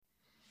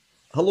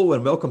Hello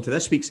and welcome to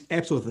this week's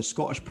episode of the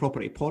Scottish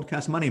Property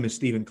Podcast. My name is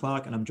Stephen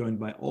Clark and I'm joined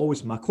by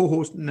always my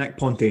co-host Nick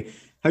Ponte.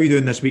 How are you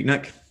doing this week,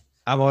 Nick?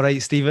 I'm all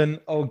right, Stephen.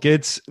 All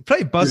good.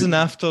 Pretty buzzing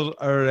after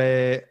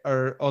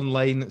our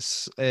online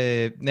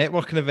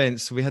networking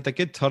events. We had a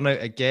good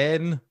turnout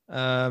again.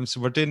 So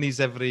we're doing these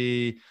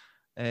every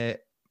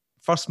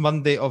first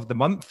Monday of the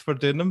month. We're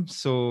doing them.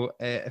 So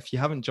if you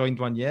haven't joined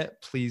one yet,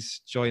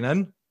 please join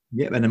in.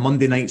 Yep, and the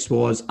Monday nights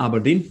was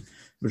Aberdeen.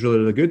 It was really,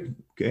 really good.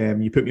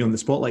 You put me on the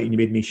spotlight and you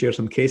made me share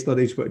some case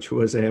studies, which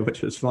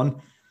was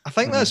fun. I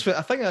think that's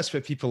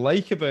what people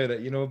like about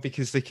it,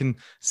 because they can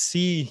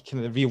see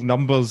kind of the real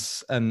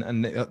numbers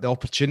and the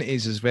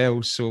opportunities as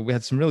well. So we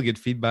had some really good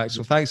feedback.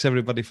 So thanks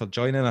everybody for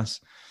joining us.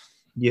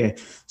 Yeah.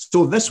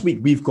 So this week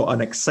we've got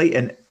an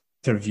exciting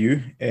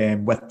interview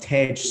with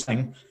Tej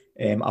Singh,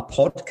 a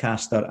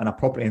podcaster and a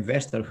property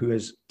investor who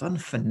has done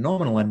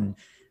phenomenal in,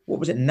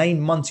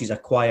 9 months. He's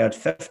acquired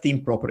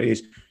 15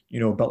 properties,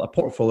 built a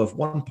portfolio of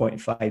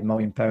 £1.5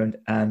 million,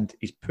 and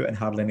he's put in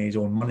hardly any of his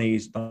own money.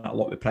 He's done a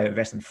lot with private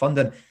investment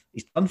funding.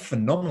 He's done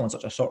phenomenal in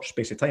such a short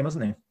space of time,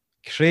 hasn't he?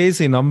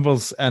 Crazy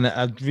numbers, and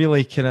a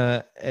really kind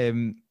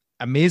of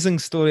amazing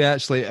story,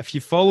 actually. If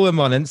you follow him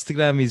on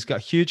Instagram, he's got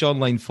a huge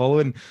online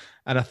following,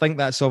 and I think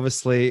that's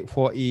obviously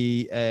what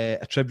he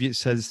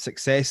attributes his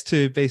success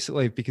to,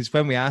 basically, because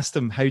when we asked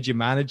him, how do you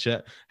manage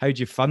it? How do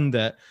you fund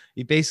it?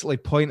 He basically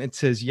pointed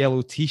to his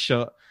yellow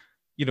T-shirt.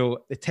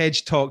 The Tej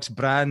Talks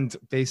brand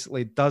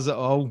basically does it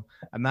all,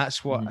 and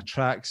that's what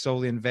attracts all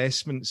the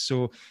investment.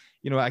 So,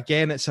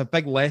 again, it's a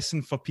big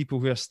lesson for people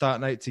who are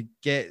starting out to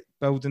get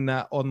building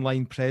that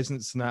online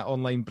presence and that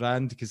online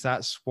brand, because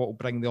that's what will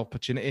bring the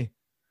opportunity.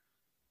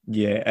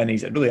 Yeah, and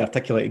he's a really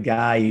articulated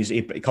guy.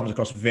 He comes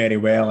across very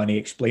well, and he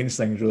explains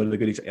things really, really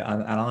good. His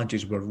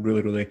analogies were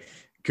really, really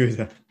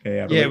good.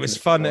 It was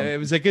fun. It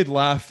was a good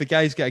laugh. The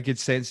guy's got a good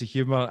sense of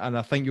humour, and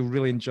I think you'll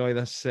really enjoy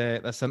this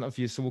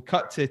interview. So we'll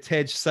cut to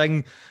Tej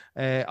Singh,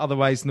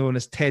 otherwise known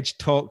as Tej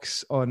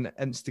Talks on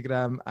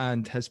Instagram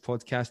and his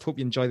podcast. Hope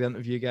you enjoy the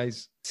interview,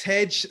 guys.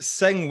 Tej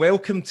Singh,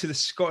 welcome to the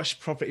Scottish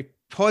Property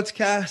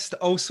Podcast,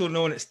 also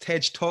known as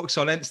Tej Talks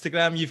on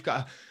Instagram. You've got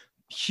a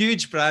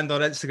huge brand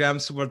on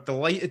Instagram, so we're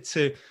delighted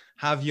to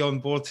have you on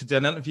board to do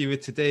an interview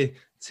with today.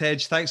 Tej,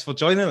 thanks for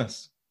joining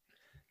us.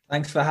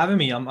 Thanks for having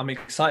me. I'm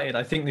excited.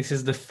 I think this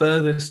is the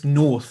furthest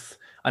north,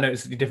 I know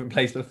it's a different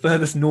place, but the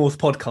furthest north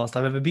podcast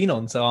I've ever been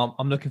on. So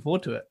I'm looking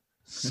forward to it.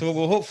 So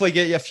we'll hopefully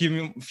get you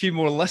a few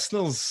more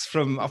listeners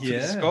from up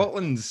in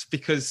Scotland,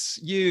 because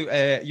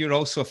you're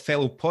also a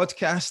fellow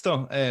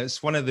podcaster.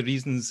 It's one of the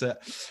reasons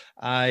that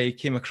I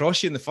came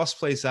across you in the first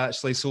place,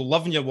 actually. So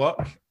loving your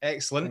work.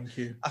 Excellent. Thank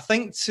you. I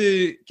think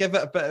to give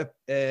it a bit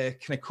of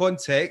kind of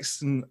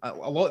context, and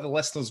a lot of the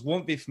listeners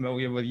won't be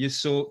familiar with you.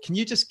 So can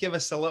you just give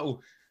us a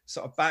little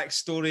sort of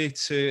backstory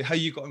to how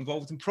you got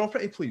involved in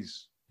property,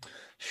 please?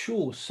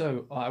 Sure.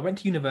 So I went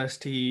to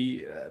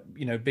university,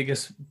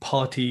 biggest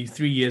party,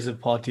 3 years of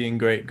partying,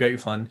 great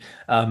fun.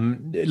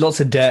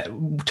 Lots of debt,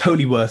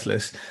 totally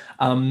worthless.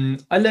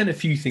 I learned a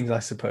few things, I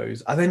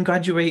suppose. I then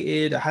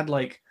graduated. I had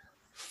like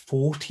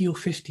 40 or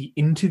 50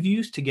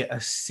 interviews to get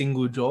a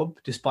single job,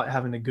 despite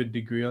having a good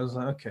degree. I was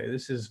like, okay,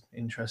 this is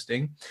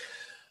interesting.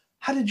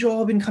 Had a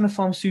job in kind of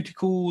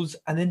pharmaceuticals,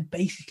 and then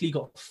basically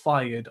got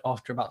fired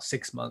after about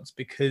 6 months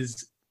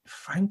because,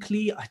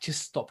 frankly, I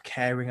just stopped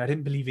caring. I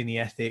didn't believe in the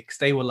ethics.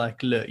 They were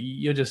like, look,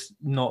 you're just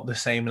not the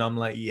same. And I'm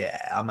like,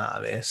 yeah, I'm out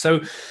of here.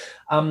 So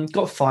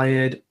got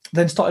fired,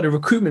 then started a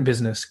recruitment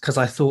business because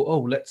I thought,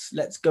 oh,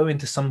 let's go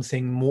into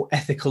something more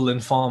ethical than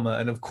pharma.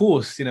 And of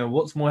course,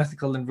 what's more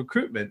ethical than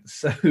recruitment?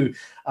 So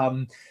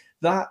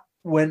that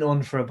went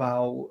on for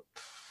about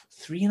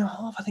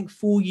 3.5, I think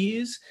 4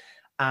 years.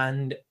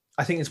 And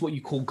I think it's what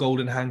you call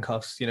golden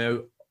handcuffs.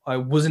 I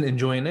wasn't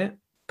enjoying it,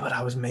 but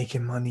I was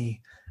making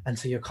money. And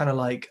so you're kind of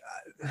like,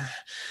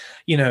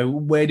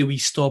 where do we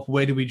stop?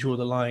 Where do we draw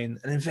the line?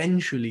 And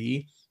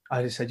eventually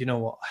I just said, you know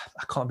what?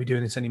 I can't be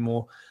doing this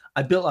anymore.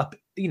 I built up,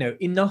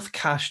 enough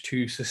cash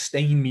to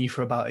sustain me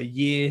for about a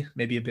year,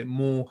 maybe a bit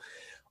more.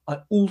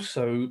 I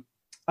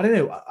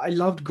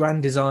loved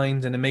grand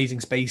designs and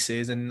amazing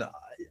spaces. And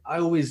I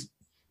always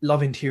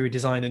love interior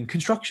design and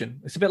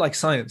construction. It's a bit like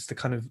science, the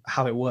kind of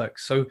how it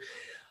works. So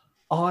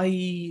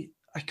I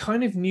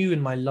kind of knew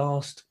in my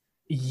last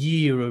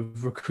year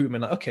of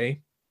recruitment, like,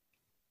 okay,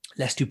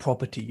 let's do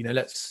property,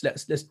 let's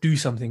do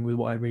something with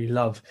what I really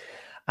love.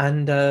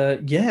 And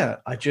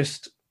I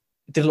just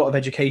did a lot of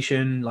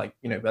education, like,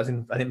 as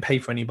in I didn't pay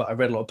for any, but I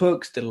read a lot of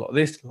books, did a lot of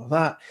this, did a lot of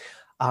that.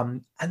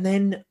 And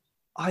then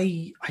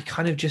I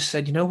kind of just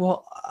said, you know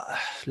what,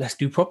 let's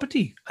do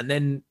property. And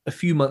then a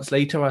few months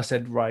later, I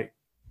said, right,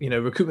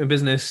 recruitment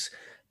business,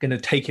 going to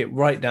take it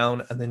right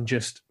down and then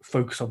just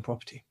focus on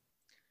property.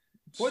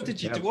 What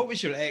did you do? What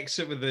was your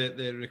exit with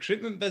the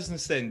recruitment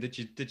business then? Did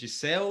you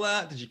sell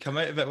that? Did you come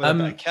out of it with a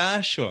bit of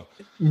cash or?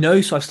 No,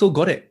 so I've still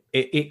got it.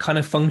 It kind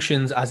of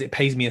functions as it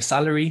pays me a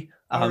salary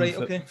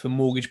for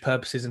mortgage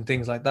purposes and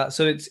things like that.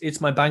 So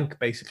it's my bank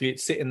basically.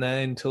 It's sitting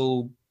there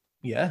until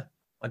I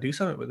do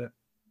something with it.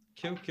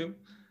 Cool.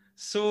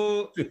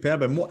 So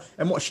Superb.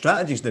 And what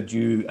strategies did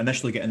you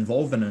initially get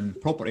involved in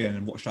property,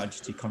 and what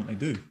strategies do you currently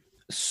do?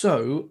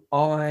 So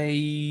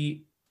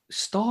I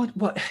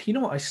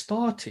I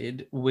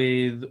started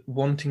with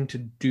wanting to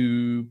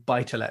do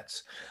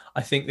buy-to-lets.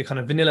 I think the kind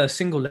of vanilla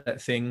single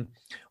let thing,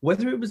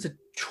 whether it was a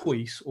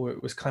choice or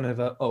it was kind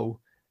of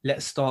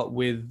let's start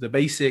with the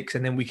basics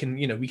and then we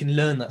can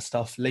learn that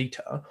stuff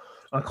later.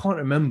 I can't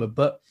remember,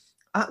 but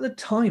at the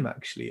time,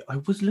 actually, I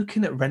was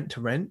looking at rent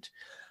to rent,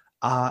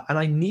 and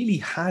I nearly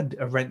had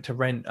a rent to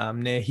rent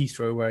near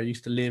Heathrow where I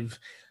used to live,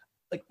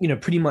 like,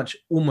 pretty much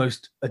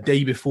almost a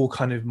day before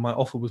kind of my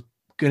offer was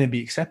going to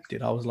be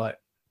accepted. I was like,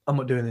 I'm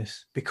not doing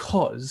this,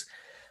 because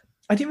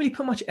I didn't really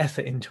put much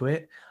effort into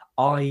it.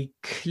 I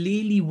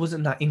clearly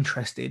wasn't that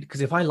interested,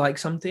 because if I like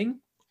something,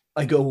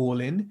 I go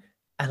all in,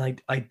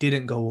 and I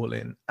didn't go all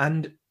in.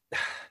 And,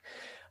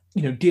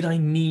 did I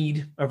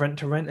need a rent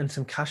to rent and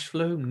some cash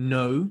flow?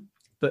 No.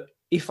 But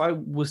if I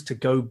was to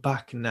go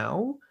back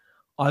now,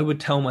 I would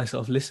tell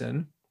myself,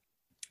 listen,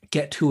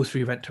 get 2 or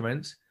 3 rent to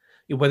rents,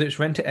 whether it's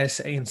rent to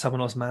SA and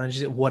someone else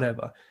manages it,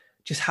 whatever.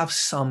 Just have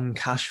some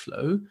cash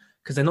flow,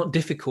 because they're not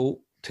difficult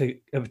to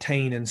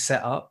obtain and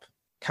set up,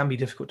 can be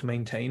difficult to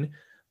maintain.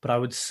 But I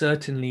would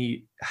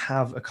certainly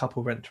have a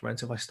couple rent to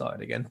rents if I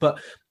started again. But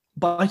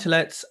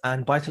buy-to-lets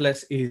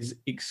is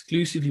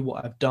exclusively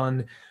what I've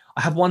done.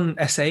 I have one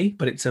SA,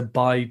 but it's a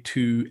buy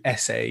to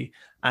SA,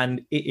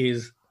 and it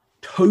is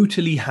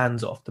totally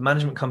hands off. The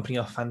management company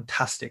are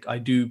fantastic. I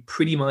do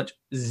pretty much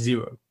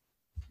zero.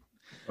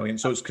 Brilliant.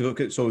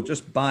 So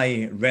just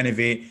buy,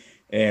 renovate,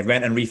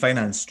 rent and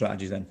refinance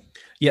strategies then.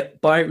 Yeah,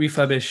 buy,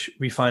 refurbish,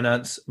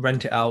 refinance,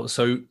 rent it out.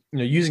 So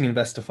using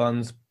investor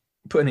funds,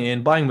 putting it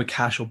in, buying with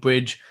cash or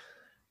bridge,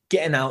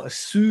 getting out as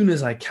soon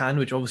as I can,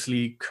 which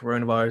obviously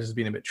coronavirus has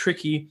been a bit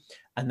tricky,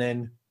 and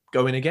then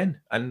going again,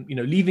 and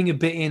leaving a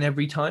bit in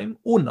every time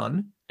or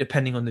none,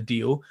 depending on the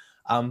deal.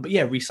 But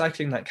yeah,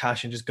 recycling that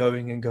cash and just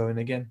going and going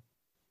again.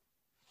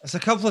 There's a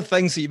couple of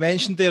things that you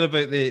mentioned there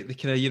about the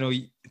kind of,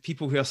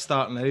 people who are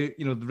starting out,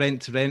 the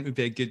rent to rent would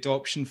be a good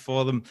option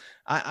for them.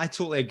 I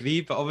totally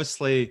agree, but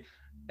obviously,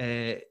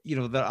 there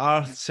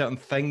are certain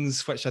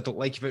things which I don't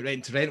like about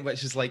rent to rent,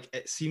 which is like,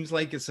 it seems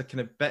like it's a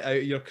kind of bit out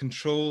of your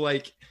control.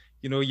 Like,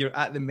 you're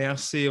at the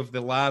mercy of the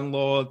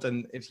landlord,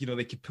 and if,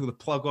 they could pull the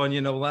plug on you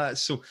and all that.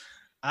 So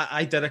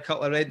I did a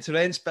couple of rent to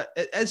rents, but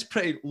it is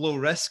pretty low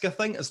risk, I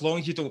think, as long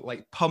as you don't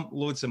like pump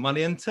loads of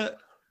money into it.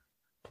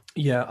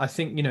 Yeah, I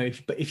think,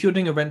 if you're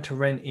doing a rent to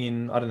rent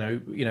in, I don't know,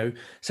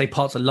 say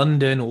parts of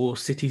London or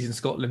cities in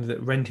Scotland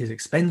that rent is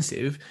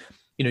expensive,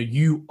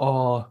 you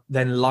are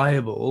then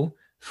liable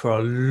for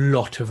a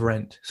lot of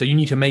rent. So you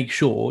need to make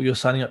sure you're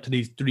signing up to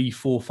these 3,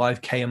 4,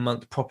 5K a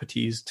month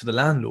properties to the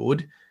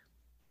landlord.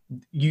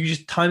 You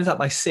just times that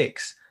by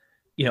 6,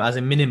 as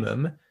a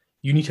minimum.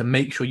 You need to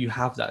make sure you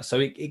have that.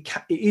 So it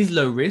is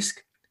low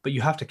risk, but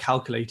you have to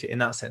calculate it in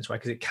that sense, right?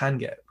 Because it can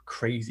get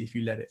crazy if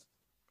you let it.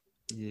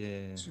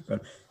 Yeah. Super.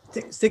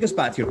 Take us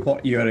back to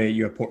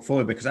your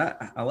portfolio, because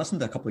I listened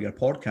to a couple of your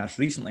podcasts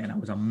recently, and I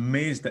was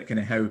amazed at kind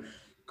of how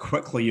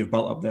quickly you've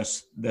built up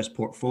this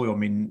portfolio. I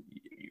mean,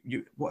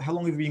 how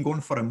long have you been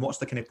going for, and what's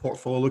the kind of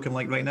portfolio looking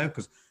like right now?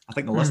 Because I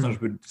think the listeners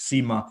would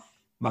see my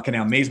kind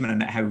of amazement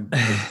in it, how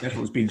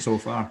successful it's been so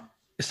far.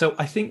 So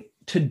I think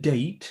to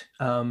date,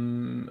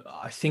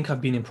 I think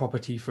I've been in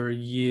property for a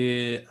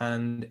year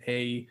and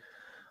a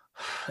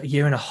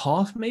year and a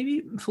half,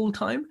 maybe full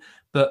time.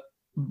 But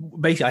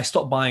basically, I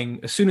stopped buying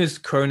as soon as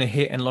Corona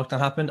hit and lockdown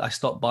happened. I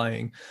stopped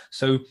buying.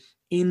 So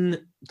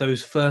in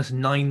those first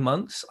 9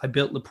 months, I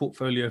built the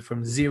portfolio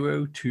from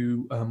 0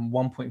 to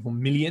 1.4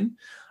 million,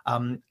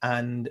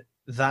 and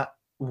that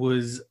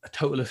was a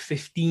total of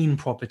 15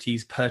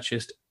 properties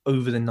purchased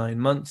over the 9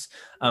 months.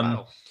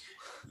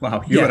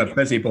 Wow, you are a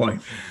busy boy.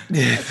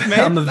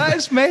 That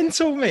is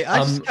mental, mate.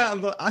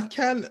 I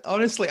can't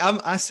honestly.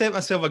 I set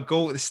myself a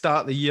goal at the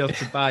start of the year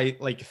to buy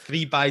like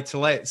 3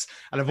 buy-to-lets,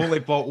 and I've only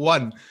bought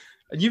 1.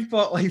 And you've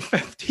bought like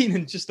 15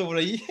 in just over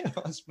a year.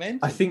 That's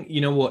mental. I think,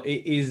 what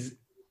it is.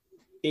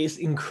 It's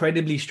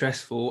incredibly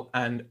stressful,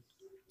 and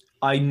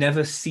I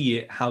never see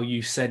it how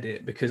you said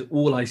it, because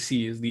all I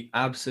see is the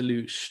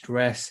absolute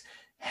stress,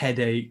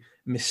 headache,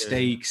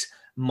 mistakes,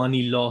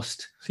 money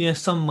lost. So, yeah,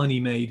 some money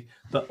made,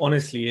 but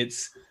honestly,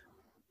 it's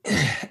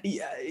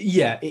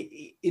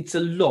it's a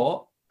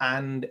lot.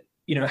 And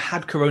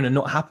had Corona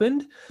not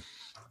happened,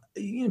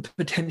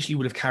 potentially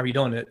would have carried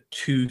on at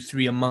 2,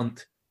 3 a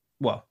month,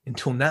 well,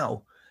 until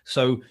now.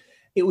 So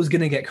it was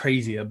going to get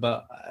crazier,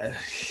 but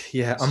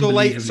yeah.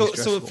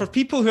 So for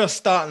people who are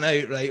starting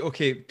out, right?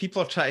 Okay,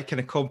 people are trying to kind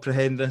of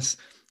comprehend this.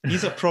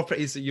 These are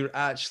properties that you're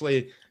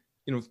actually,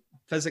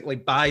 physically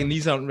buying.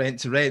 These aren't rent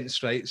to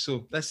rents, right?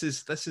 So this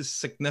is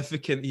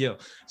significant here.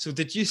 So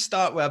did you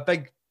start with a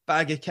big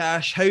bag of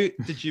cash? How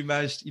did you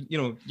manage?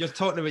 You're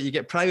talking about you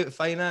get private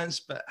finance,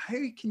 but how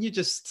can you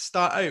just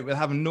start out with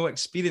having no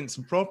experience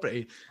in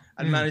property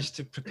and manage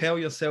to propel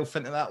yourself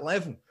into that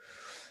level?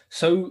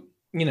 So,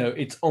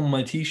 it's on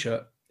my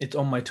t-shirt, it's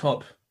on my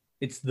top,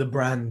 it's the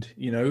brand,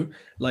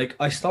 like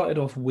I started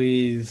off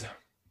with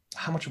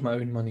how much of my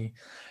own money?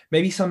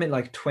 maybe something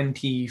like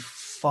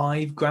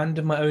 25 grand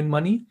of my own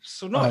money.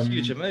 So not a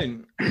huge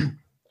amount.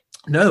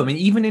 No, I mean,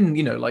 even in,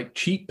 like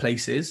cheap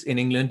places in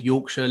England,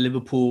 Yorkshire,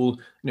 Liverpool,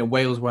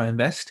 Wales, where I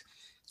invest,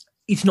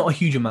 it's not a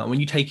huge amount when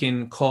you take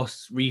in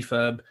costs,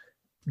 refurb,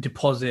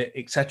 deposit,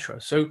 etc.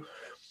 So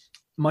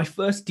my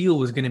first deal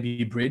was going to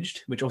be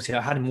bridged, which obviously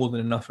I had more than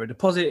enough for a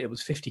deposit. It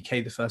was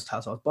 50K the first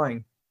house I was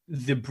buying.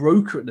 The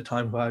broker at the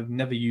time, who I've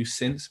never used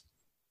since,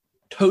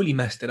 totally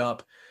messed it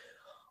up.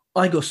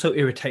 I got so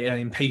irritated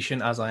and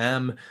impatient, as I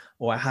am,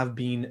 or I have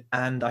been,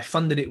 and I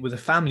funded it with a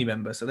family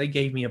member. So they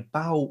gave me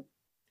about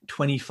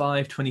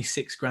 25,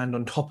 26 grand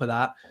on top of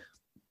that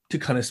to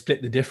kind of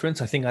split the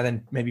difference. I think I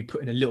then maybe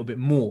put in a little bit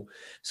more.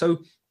 So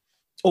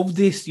of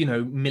this,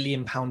 £1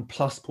 million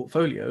plus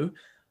portfolio,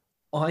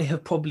 I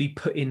have probably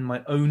put in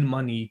my own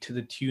money to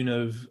the tune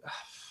of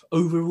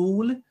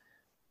overall,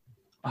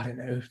 I don't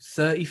know,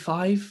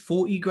 35,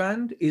 40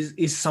 grand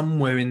is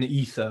somewhere in the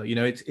ether.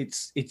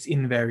 It's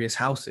in various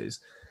houses.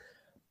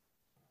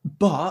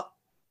 But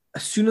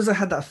as soon as I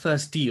had that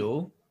first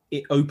deal,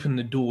 it opened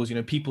the doors.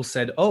 People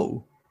said,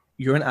 "Oh,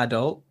 you're an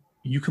adult,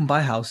 you can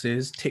buy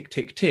houses, tick,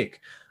 tick,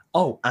 tick."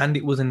 Oh, and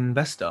it was an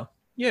investor.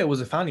 Yeah, it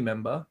was a family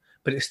member,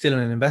 but it's still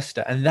an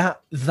investor. And that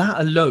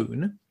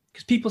alone,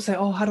 because people say,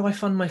 "Oh, how do I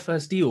fund my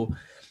first deal?"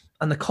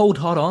 And the cold,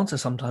 hard answer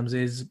sometimes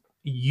is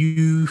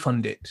you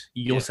fund it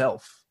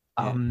yourself.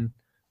 Yeah.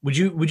 Would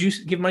you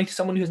give money to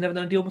someone who has never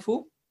done a deal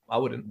before? I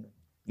wouldn't.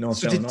 No,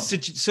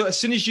 so as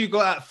soon as you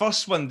got that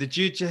first one, did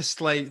you just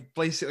like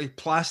basically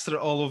plaster it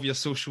all over your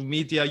social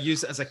media,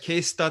 use it as a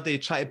case study,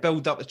 try to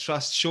build up the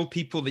trust, show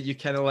people that you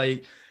kind of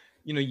like,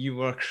 you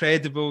were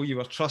credible, you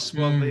were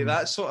trustworthy,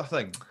 that sort of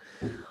thing?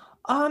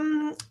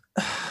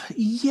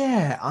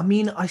 Yeah, I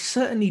mean, I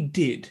certainly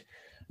did.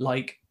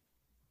 But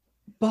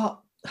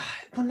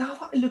now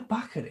that I look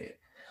back at it,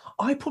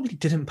 I probably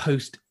didn't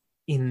post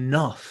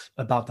enough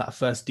about that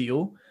first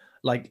deal.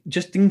 Like,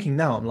 just thinking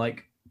now, I'm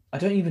like, I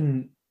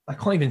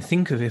can't even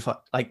think of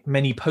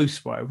many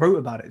posts where I wrote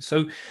about it.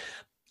 So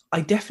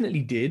I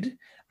definitely did,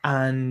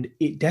 and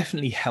it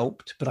definitely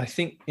helped. But I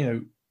think,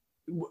 how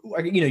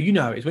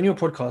it is when you're a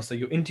podcaster,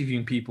 you're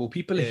interviewing people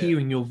are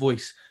hearing your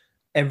voice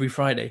every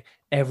Friday,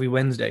 every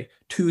Wednesday,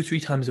 2 or 3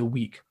 times a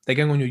week. They're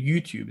going on your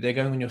YouTube, they're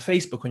going on your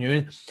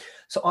Facebook,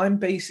 so I'm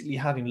basically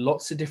having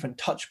lots of different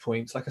touch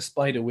points like a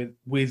spider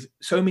with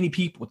so many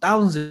people,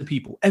 thousands of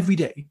people every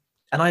day.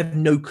 And I have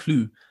no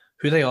clue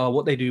who they are,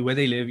 what they do, where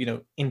they live,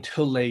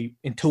 until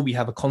we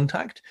have a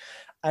contact.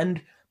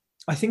 And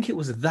I think it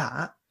was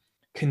that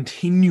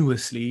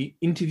continuously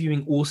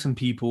interviewing awesome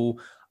people,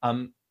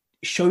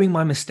 showing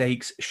my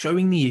mistakes,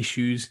 showing the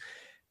issues,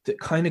 that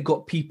kind of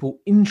got people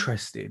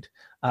interested.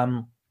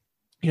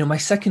 My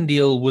second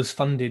deal was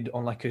funded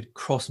on like a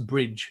cross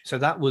bridge. So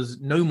that was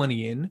no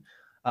money in.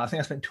 I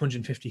think I spent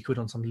 250 quid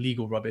on some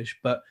legal rubbish,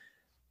 but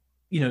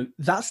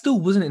that still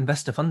wasn't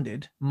investor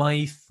funded.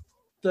 My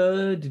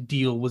third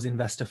deal was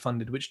investor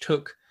funded, which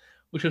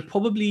was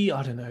probably,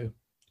 I don't know,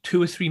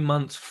 2 or 3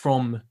 months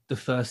from the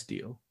first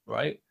deal,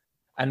 right?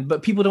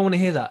 But people don't want to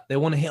hear that. They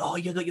want to hear, "Oh,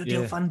 you got your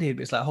deal funded."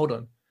 But it's like, hold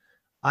on,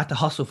 I had to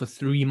hustle for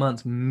 3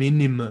 months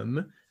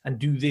minimum and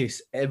do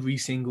this every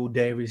single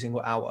day, every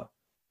single hour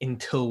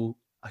until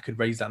I could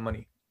raise that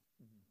money.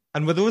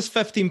 And with those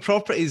 15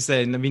 properties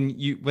then, I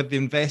mean, with the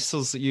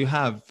investors that you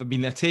have, I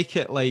mean, I take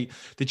it like,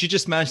 did you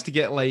just manage to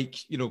get like,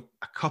 a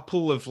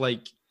couple of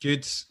like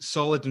good,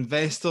 solid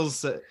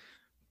investors that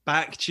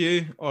backed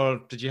you,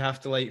 or did you have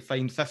to like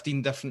find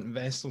 15 different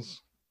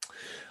investors?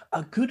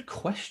 A good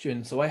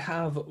question. So I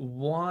have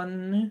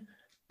one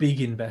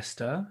big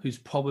investor who's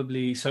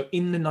probably, so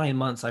in the 9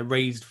 months, I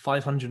raised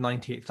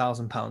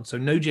 £598,000. So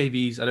no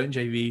JVs, I don't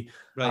JV.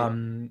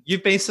 Right. You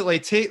basically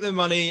take the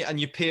money and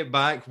you pay it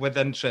back with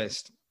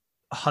interest.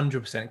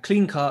 100%.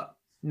 Clean cut,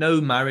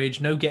 no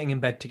marriage, no getting in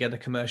bed together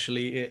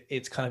commercially.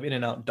 It's kind of in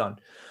and out, done.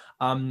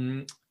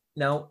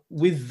 Now,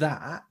 with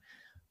that,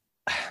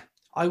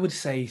 I would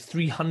say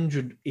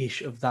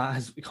 300-ish of that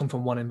has come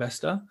from one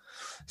investor.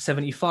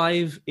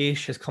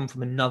 75-ish has come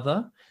from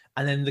another.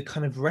 And then the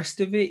kind of rest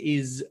of it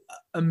is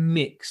a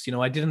mix.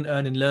 I did an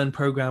earn and learn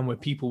program where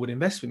people would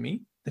invest with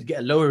me. They'd get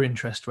a lower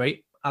interest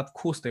rate. Of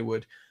course they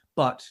would.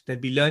 But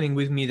they'd be learning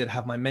with me. They'd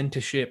have my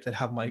mentorship. They'd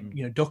have my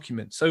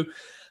documents. So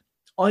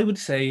I would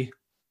say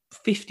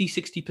 50,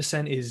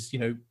 60% is,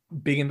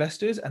 big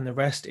investors, and the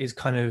rest is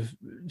kind of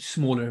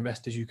smaller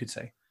investors, you could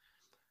say.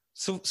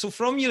 So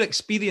from your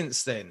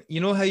experience then,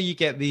 how you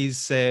get these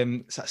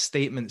sort of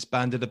statements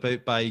banded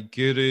about by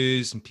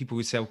gurus and people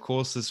who sell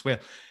courses where,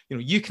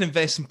 you can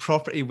invest in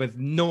property with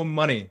no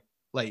money.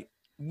 Like,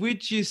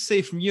 would you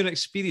say from your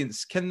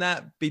experience, can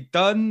that be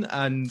done?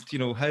 And,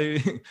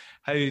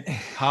 how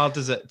hard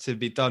is it to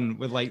be done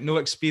with like no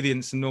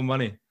experience and no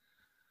money?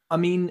 I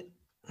mean,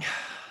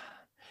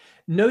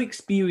 no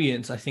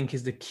experience, I think,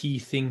 is the key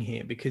thing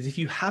here, because if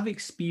you have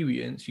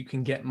experience, you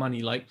can get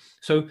money.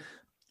 So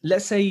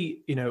let's say,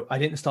 I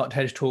didn't start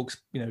TED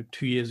Talks,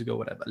 2 years ago,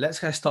 whatever.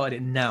 Let's say I started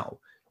it now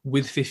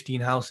with 15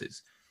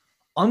 houses.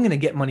 I'm going to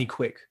get money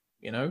quick,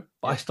 but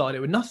I started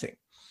it with nothing.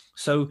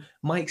 So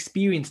my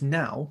experience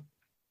now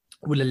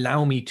will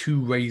allow me to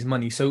raise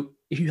money. So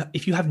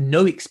if you have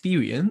no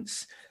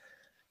experience,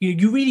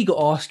 you really got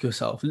to ask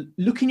yourself,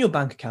 look in your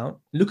bank account,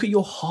 look at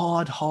your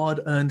hard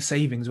earned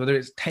savings, whether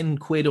it's 10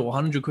 quid or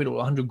 100 quid or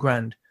 100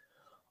 grand.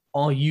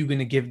 Are you going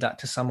to give that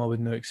to someone with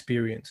no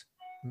experience?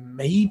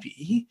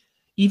 Maybe,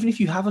 even if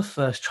you have a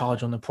first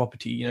charge on the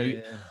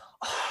property,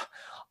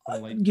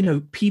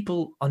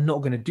 people are not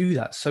going to do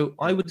that. So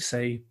I would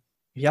say,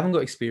 if you haven't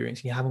got experience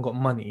and you haven't got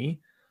money,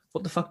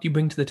 what the fuck do you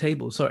bring to the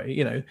table?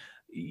 Sorry,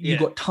 you've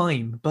got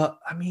time. But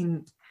I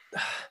mean,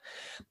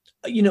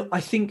 I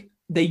think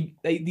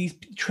these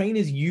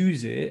trainers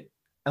use it,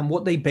 and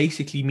what they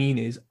basically mean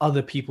is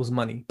other people's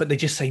money, but they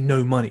just say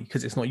no money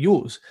because it's not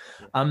yours.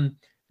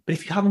 But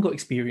if you haven't got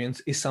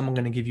experience, is someone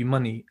going to give you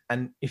money?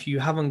 And if you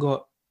haven't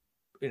got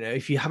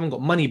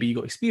money, but you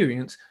got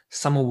experience,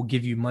 someone will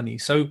give you money.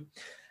 So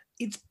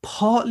it's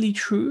partly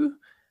true,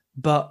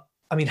 but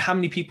I mean, how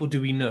many people do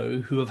we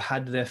know who have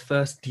had their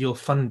first deal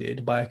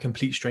funded by a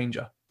complete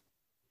stranger?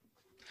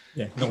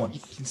 Yeah, no one. You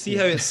can see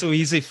how it's so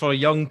easy for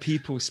young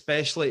people,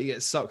 especially, to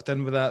get sucked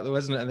in with that, though,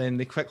 isn't it? And then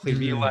they quickly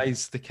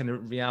realise the kind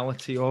of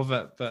reality of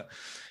it. But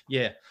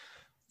yeah,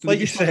 so like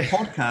you started a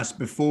podcast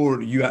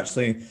before you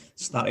actually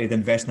started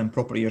investing in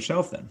property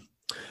yourself, then?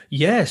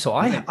 Yeah, so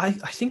I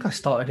think I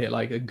started it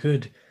like a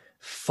good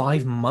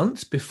 5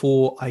 months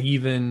before I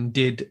even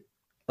did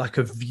like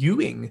a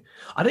viewing.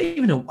 I don't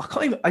even know.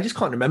 I just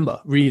can't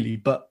remember really,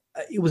 but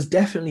it was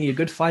definitely a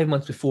good 5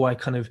 months before I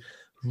kind of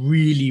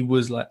really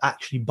was like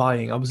actually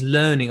buying. I was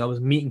learning, I was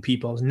meeting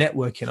people, I was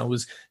networking, I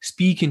was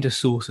speaking to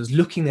sources,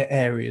 looking at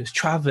areas,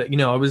 traveling,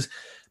 and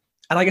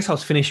I guess I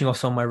was finishing off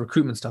some of my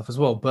recruitment stuff as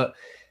well. But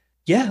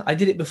yeah, I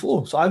did it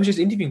before. So I was just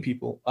interviewing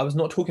people. I was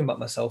not talking about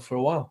myself for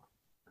a while.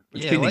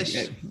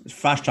 It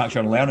fast tracks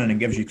your learning and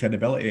gives you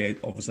credibility,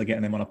 obviously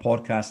getting them on a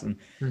podcast and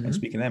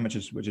speaking to them, which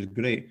is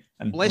great.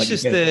 And let's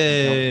just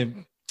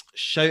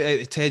shout out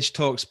the Tej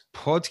Talks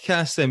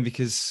podcast then,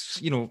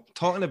 because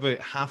talking about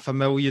half a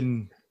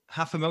million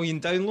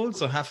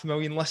downloads or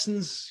 500,000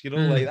 listens,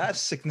 like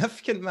that's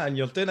significant, man.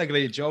 You're doing a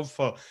great job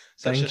for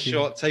such a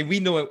short time. We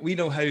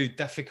know how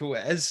difficult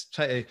it is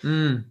trying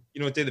to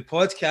do the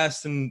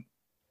podcast and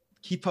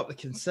keep up the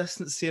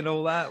consistency and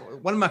all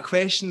that. One of my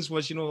questions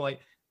was,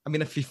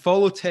 if you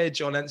follow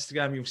Tej on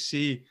Instagram, you'll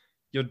see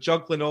you're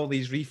juggling all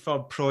these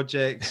refurb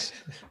projects.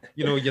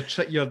 You're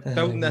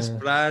building this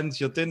brand,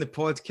 you're doing the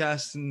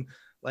podcast, and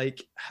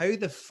like, how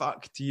the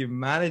fuck do you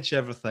manage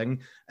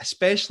everything,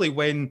 especially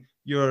when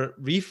your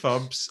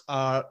refurbs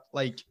are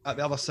like at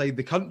the other side of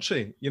the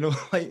country?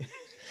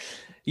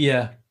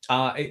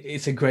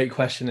 It's a great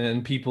question,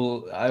 and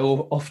I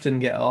often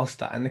get asked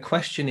that. And the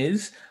question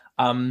is,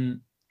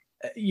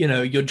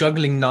 you're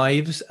juggling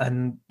knives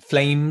and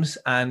flames,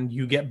 and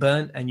you get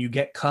burnt and you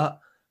get cut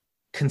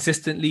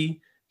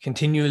consistently,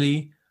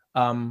 continually,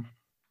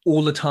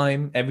 all the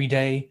time, every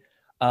day.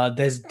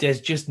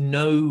 There's just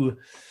no,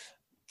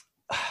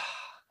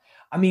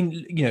 I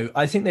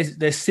think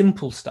there's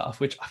simple stuff,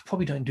 which I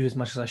probably don't do as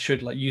much as I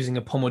should, like using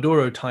a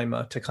Pomodoro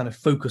timer to kind of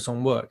focus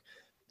on work,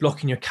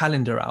 blocking your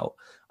calendar out.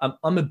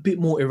 I'm a bit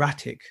more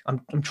erratic.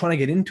 I'm trying to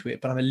get into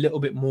it, but I'm a little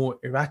bit more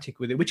erratic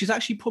with it, which is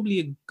actually probably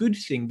a good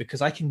thing,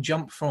 because I can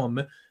jump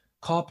from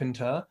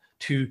carpenter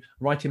to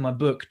writing my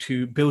book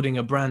to building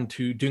a brand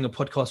to doing a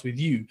podcast with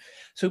you.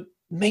 So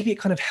maybe it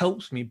kind of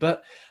helps me.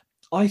 But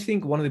I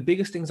think one of the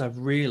biggest things I've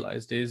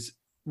realized is,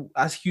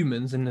 as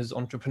humans and as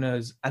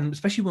entrepreneurs, and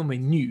especially when we're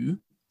new,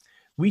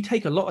 we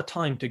take a lot of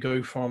time to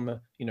go from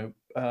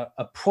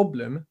a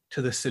problem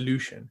to the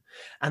solution,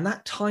 and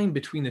that time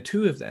between the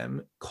two of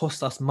them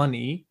costs us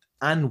money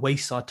and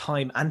wastes our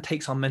time and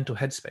takes our mental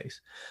headspace.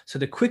 So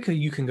the quicker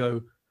you can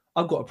go,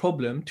 I've got a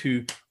problem,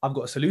 to I've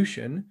got a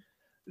solution,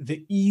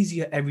 the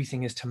easier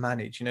everything is to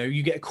manage.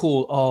 You get a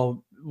call,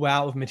 oh, we're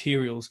out of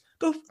materials.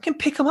 Go fucking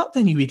pick them up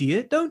then, you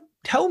idiot. Don't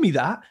tell me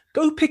that.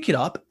 Go pick it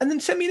up and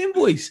then send me an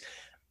invoice.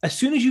 As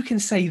soon as you can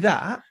say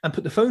that and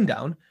put the phone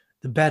down,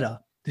 the better.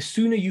 The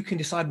sooner you can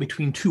decide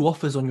between two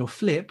offers on your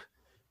flip,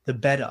 the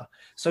better.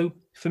 So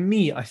for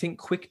me, I think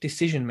quick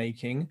decision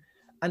making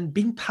and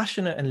being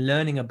passionate and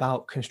learning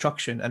about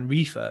construction and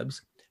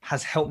refurbs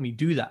has helped me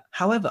do that.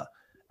 However,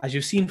 as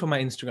you've seen from my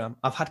Instagram,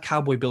 I've had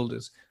cowboy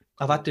builders.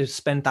 I've had to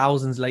spend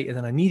thousands later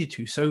than I needed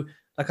to. So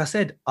like I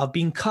said, I've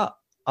been cut.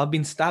 I've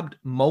been stabbed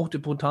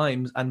multiple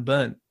times and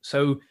burnt.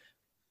 So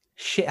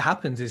shit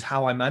happens is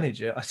how I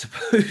manage it, I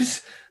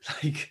suppose.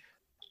 Like,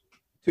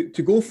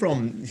 to go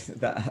from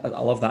that, I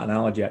love that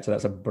analogy. Actually,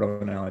 that's a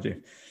brilliant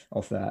analogy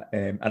of that,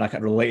 and I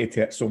can relate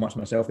to it so much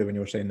myself there when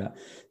you were saying that.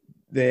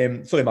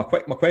 Sorry, my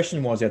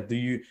question was: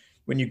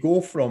 when you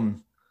go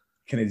from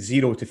kind of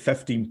 0 to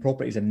 15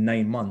 properties in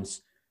 9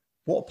 months,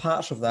 what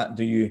parts of that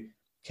do you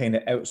kind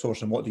of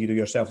outsource, and what do you do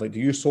yourself? Like, do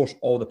you source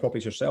all the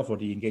properties yourself, or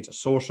do you engage a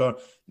sourcer?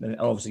 And then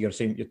obviously you're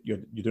saying you're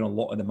doing a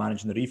lot of the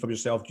managing the refurb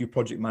yourself. Do you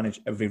project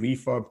manage every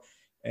refurb,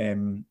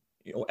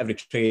 every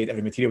trade,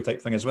 every material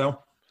type thing as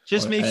well?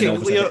 Just make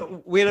it clear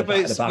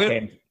whereabouts.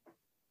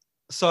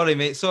 Sorry,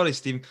 mate. Sorry,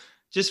 Steve.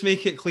 just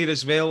make it clear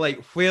as well,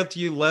 like where do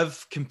you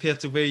live compared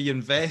to where you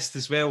invest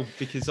as well?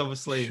 Because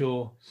obviously...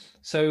 Sure.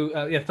 So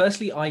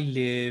firstly,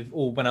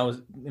 when I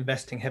was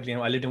investing heavily,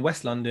 I lived in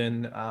West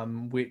London,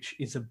 which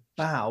is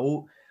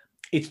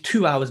it's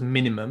 2 hours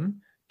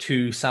minimum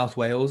to South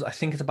Wales. I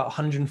think it's about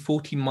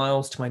 140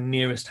 miles to my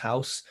nearest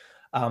house,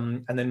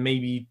 and then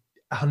maybe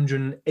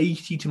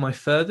 180 to my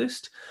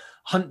furthest.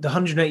 The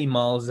 180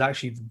 miles is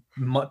actually a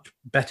much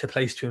better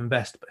place to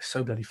invest, but it's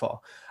so bloody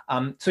far.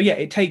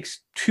 It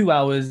takes 2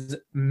 hours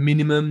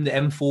minimum. The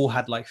M4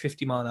 had like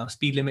 50-mile-an-hour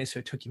speed limit, so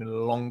it took even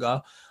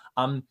longer.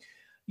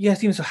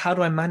 Stephen, so how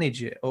do I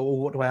manage it,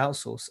 or what do I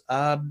outsource?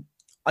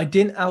 I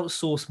didn't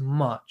outsource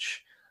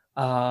much.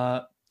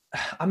 I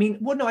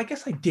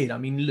guess I did. I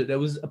mean, look, there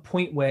was a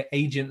point where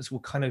agents were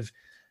kind of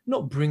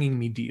not bringing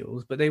me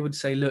deals, but they would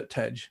say, look,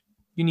 Tej,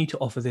 you need to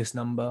offer this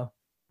number,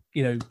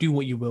 do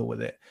what you will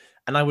with it.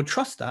 And I would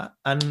trust that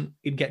and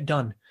it'd get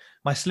done.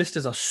 My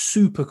solicitors are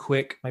super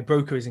quick. My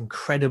broker is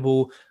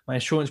incredible. My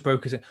insurance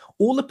brokers,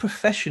 all the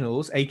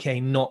professionals, aka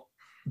not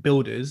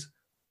builders,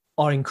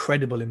 are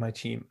incredible in my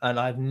team. And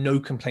I have no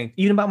complaints,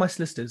 even about my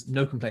solicitors,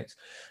 no complaints.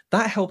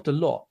 That helped a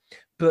lot.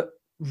 But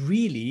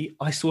really,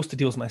 I sourced the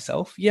deals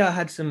myself. Yeah, I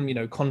had some,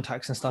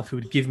 contacts and stuff who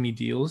would give me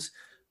deals,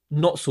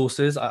 not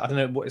sources. I don't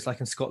know what it's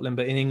like in Scotland,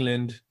 but in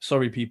England,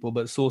 sorry people,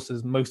 but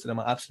sources, most of them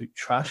are absolute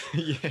trash.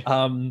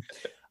 Yeah.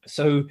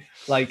 So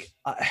like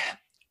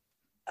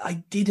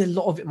I did a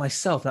lot of it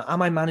myself. Now,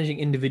 am I managing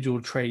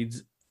individual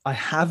trades? I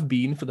have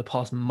been for the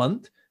past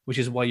month, which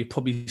is why you've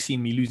probably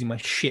seen me losing my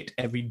shit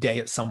every day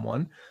at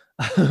someone.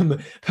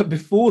 But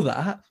before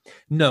that,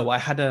 no, I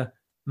had a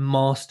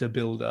master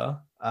builder,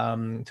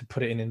 to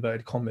put it in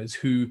inverted commas,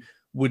 who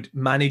would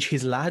manage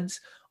his lads.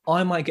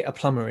 I might get a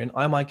plumber in,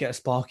 I might get a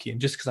sparky in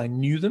just because I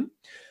knew them.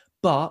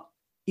 But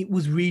it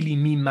was really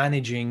me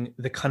managing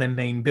the kind of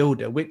main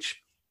builder,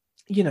 which,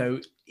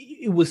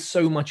 it was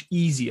so much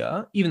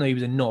easier, even though he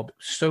was a knob,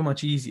 so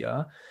much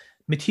easier.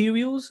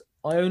 Materials,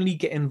 I only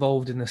get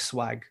involved in the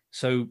swag.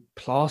 So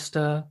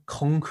plaster,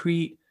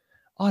 concrete,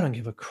 I don't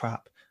give a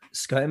crap.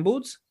 Skirting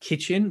boards,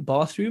 kitchen,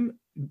 bathroom,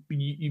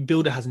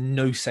 builder has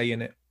no say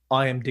in it.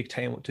 I am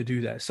dictating what to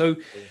do there. So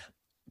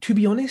to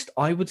be honest,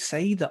 I would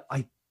say that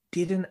I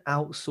didn't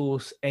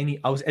outsource any.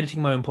 I was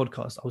editing my own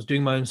podcast. I was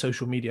doing my own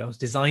social media. I was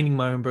designing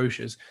my own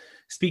brochures,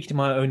 speaking to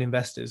my own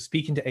investors,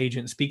 speaking to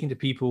agents, speaking to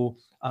people,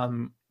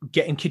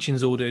 getting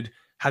kitchens ordered,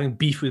 having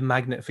beef with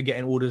Magnet for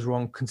getting orders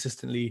wrong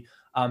consistently,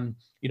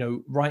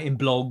 writing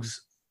blogs.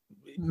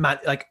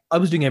 Like I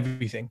was doing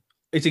everything.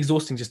 It's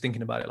exhausting just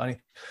thinking about it.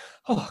 Like,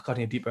 God, I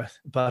need a deep breath.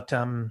 But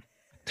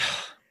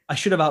I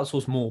should have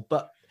outsourced more.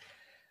 But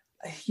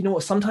you know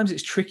what? Sometimes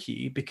it's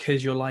tricky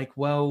because you're like,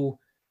 well,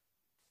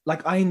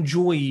 like I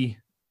enjoy,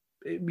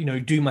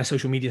 doing my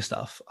social media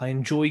stuff. I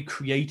enjoy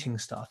creating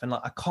stuff, and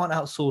like I can't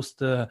outsource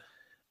the,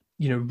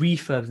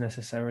 refurbs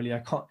necessarily. I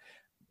can't,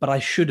 but I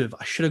should have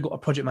got a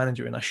project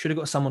manager in. I should have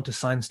got someone to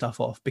sign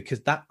stuff off, because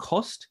that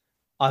cost,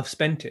 I've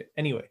spent it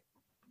anyway.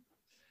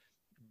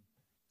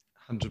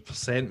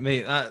 100%,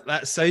 mate.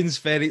 That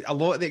sounds a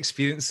lot of the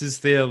experiences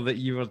there that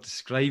you were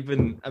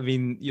describing. I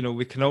mean,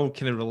 we can all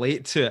kind of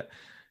relate to it,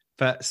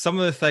 but some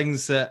of the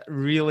things that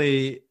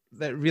really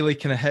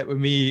kind of hit with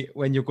me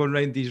when you're going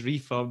around these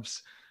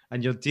refurbs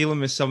and you're dealing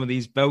with some of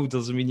these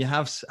builders. I mean, you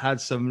have had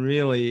some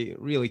really,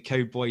 really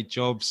cowboy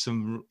jobs,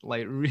 some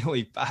like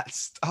really bad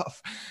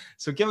stuff.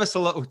 So give us a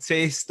little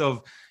taste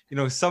of,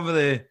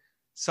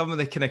 some of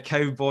the kind of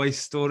cowboy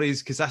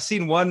stories. Because I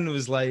seen one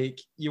was like,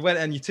 you went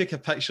and you took a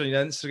picture on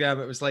your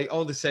Instagram. It was like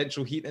all the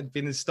central heat had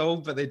been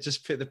installed, but they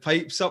just put the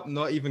pipes up,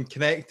 not even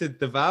connected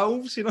the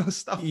valves,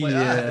 stuff like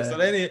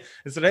that.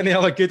 Is there any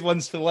other good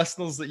ones for the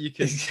listeners that you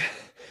can?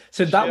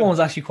 So that one was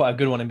actually quite a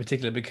good one in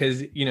particular,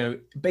 because,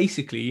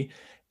 basically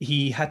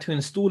he had to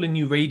install a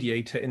new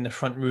radiator in the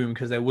front room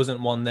because there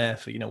wasn't one there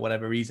for,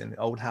 whatever reason,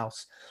 old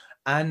house.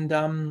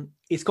 And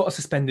it's got a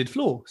suspended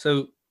floor.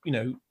 So,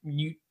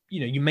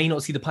 you may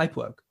not see the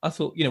pipework. I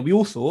thought, we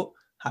all thought,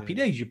 happy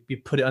days, you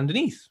put it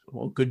underneath.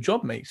 Well, good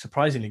job, mate.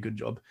 Surprisingly good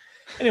job.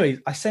 Anyways,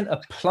 I sent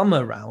a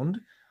plumber around,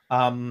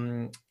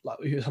 like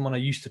someone I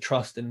used to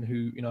trust and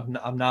who,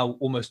 I'm now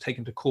almost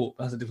taken to court.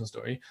 That's a different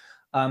story.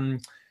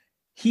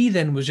 He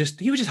was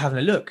just having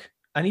a look,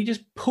 and he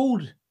just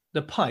pulled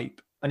the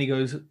pipe and he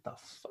goes, what the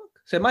fuck?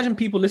 So imagine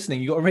people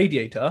listening, you got a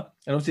radiator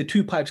and obviously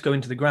 2 pipes go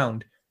into the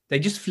ground. They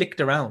just flicked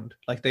around,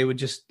 like they were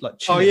just like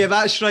chilling. Oh yeah,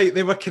 that's right.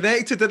 They were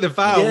connected at the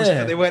valves,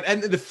 but they went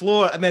into the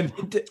floor and then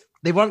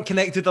they weren't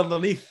connected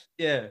underneath.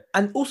 Yeah.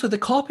 And also the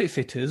carpet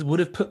fitters would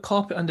have put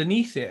carpet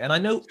underneath it. And I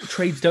know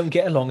trades don't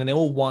get along and they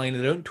all whine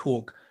and they don't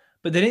talk,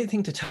 but they didn't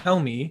think to tell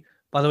me,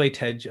 by the way,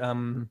 Tej,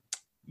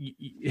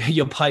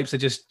 your pipes are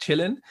just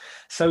chilling.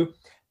 So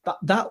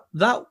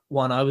that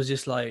one, I was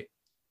just like,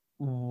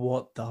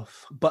 what the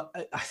but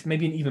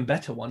maybe an even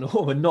better one,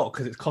 or not,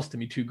 because it's costing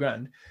me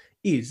 $2,000,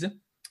 is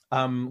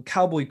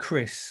Cowboy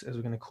Chris, as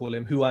we're going to call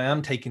him, who I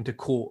am taking to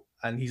court,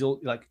 and he's all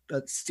like,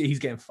 he's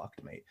getting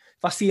fucked, mate.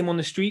 If I see him on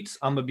the streets,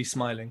 I'm gonna be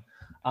smiling.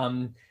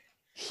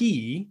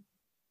 He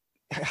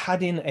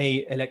had in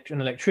an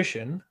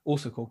electrician,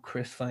 also called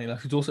Chris, funny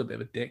enough, who's also a bit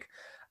of a dick,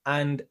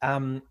 and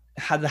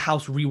had the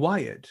house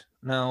rewired.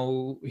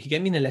 Now, he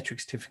gave me an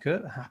electric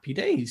certificate, happy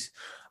days.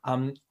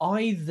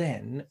 I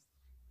then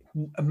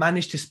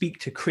managed to speak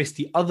to Chris,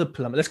 the other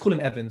plumber, let's call him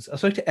Evans. I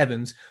spoke to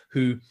Evans,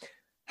 who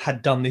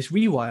had done this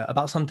rewire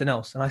about something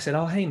else. And I said,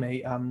 oh, hey,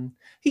 mate.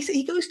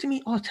 He goes to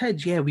me, oh,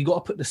 Ted, yeah, we got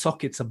to put the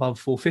sockets above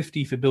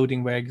 450 for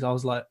building regs. I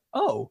was like,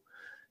 oh,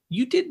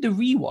 you did the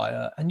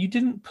rewire and you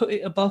didn't put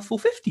it above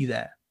 450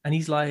 there. And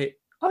he's like,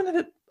 oh,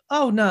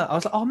 no. I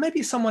was like, oh, maybe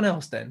it's someone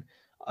else then.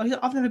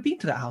 I've never been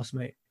to that house,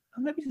 mate.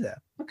 I've never been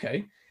there.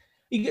 Okay.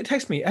 He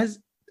texts me, has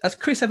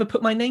Chris ever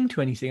put my name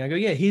to anything? I go,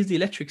 yeah, here's the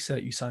electric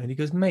cert you signed. He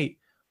goes, mate,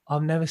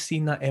 I've never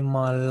seen that in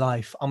my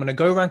life. I'm going to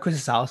go around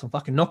Chris's house and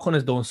fucking knock on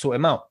his door and sort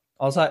him out.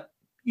 I was like,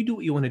 you do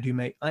what you want to do,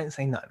 mate. I ain't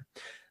saying nothing.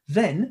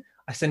 Then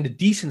I send a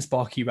decent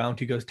Sparky round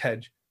who goes,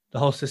 Tej, the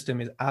whole system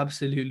is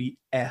absolutely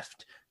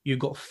effed. You've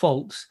got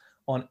faults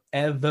on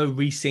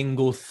every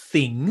single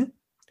thing.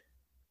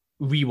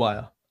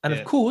 Rewire. And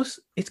of course,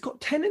 it's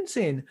got tenants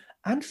in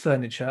and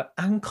furniture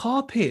and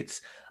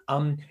carpets.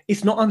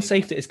 It's not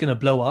unsafe that it's going to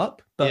blow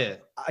up,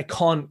 but I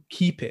can't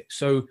keep it.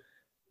 So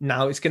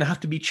now it's going to have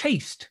to be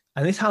chased.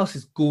 And this house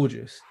is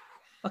gorgeous.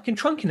 Fucking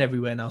trunking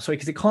everywhere now, sorry,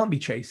 because it can't be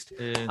chased.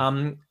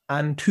 And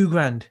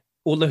 $2,000,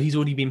 although he's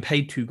already been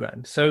paid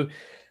 $2,000. So,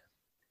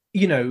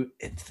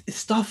 it's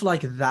stuff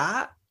like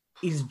that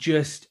is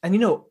just,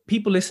 and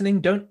people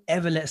listening, don't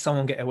ever let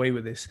someone get away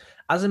with this.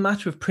 As a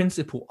matter of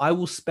principle, I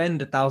will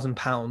spend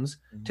 £1,000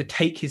 to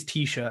take his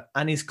t-shirt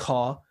and his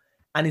car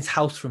and his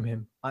house from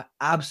him. I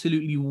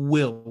absolutely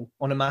will,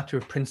 on a matter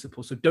of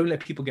principle. So don't let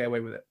people get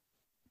away with it.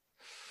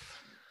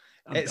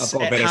 I've got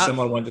a very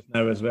similar one just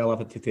now as well. I've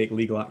had to take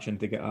legal action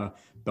to get a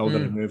builder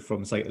removed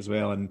from the site as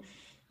well. And,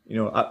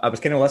 I was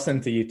kind of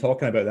listening to you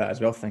talking about that as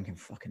well, thinking,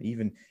 fucking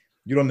even,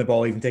 you're on the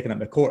ball, even taking it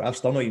to court. I've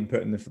still not even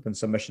put in the flipping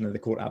submission of the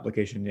court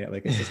application yet.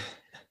 Like, it's just,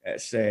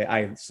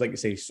 it's like you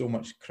say, so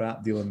much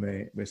crap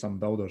dealing with some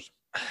builders.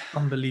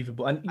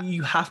 Unbelievable. And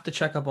you have to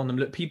check up on them.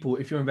 Look, people,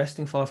 if you're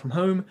investing far from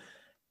home,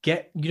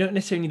 you don't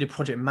necessarily need a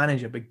project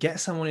manager, but get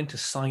someone in to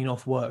sign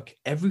off work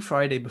every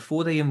Friday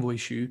before they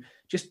invoice you.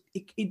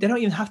 They don't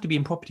even have to be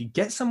in property.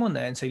 Get someone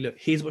there and say, look,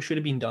 here's what should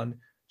have been done.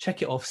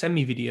 Check it off, send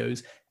me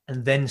videos,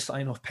 and then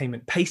sign off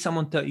payment. Pay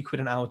someone 30 quid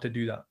an hour to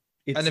do that.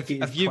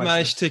 Have you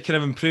managed to kind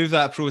of improve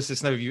that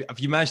process now? Have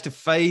you managed to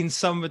find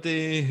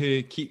somebody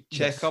who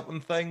check up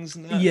on things?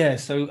 And that? Yeah,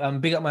 so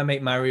big up my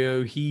mate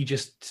Mario. He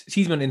just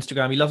sees me on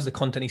Instagram. He loves the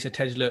content. He said,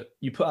 Tej, look,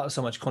 you put out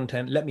so much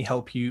content. Let me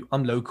help you.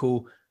 I'm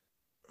local.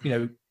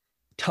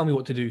 Tell me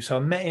what to do. So I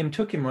met him,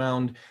 took him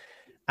around,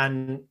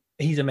 and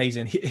he's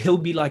amazing. He'll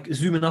be like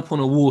zooming up on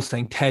a wall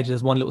saying, Tej,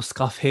 there's one little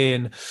scuff here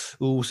and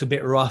it's a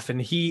bit rough.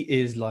 And he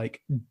is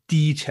like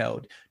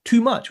detailed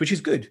too much, which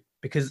is good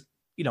because,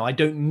 I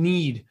don't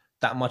need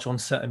that much on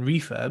certain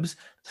refurbs.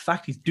 The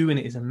fact he's doing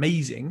it is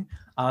amazing.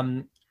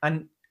 And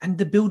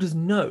the builders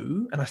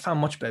know, and I found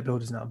much better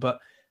builders now, but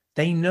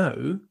they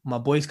know my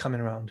boy's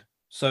coming around.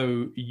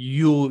 So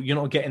you're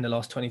not getting the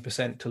last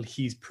 20% till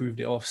he's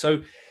proved it off.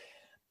 So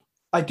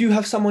I do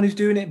have someone who's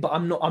doing it, but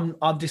I'm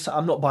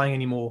not buying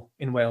any more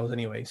in Wales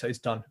anyway. So it's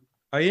done.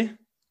 Are you?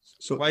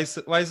 So why is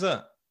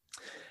that?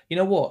 You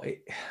know what?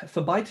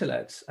 For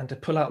buy-to-lets and to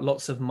pull out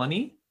lots of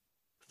money,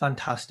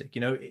 fantastic.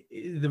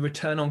 The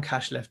return on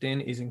cash left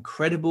in is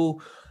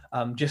incredible.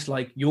 Just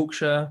like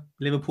Yorkshire,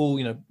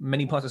 Liverpool,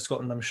 many parts of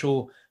Scotland, I'm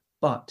sure.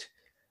 But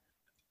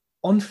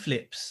on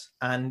flips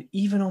and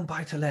even on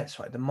buy-to-lets,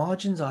 right, the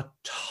margins are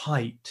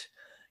tight.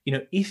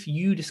 If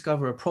you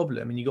discover a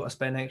problem and you got to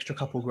spend an extra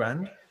couple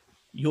grand,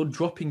 you're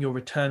dropping your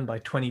return by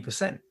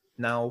 20%.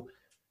 Now,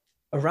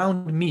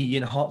 around me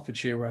in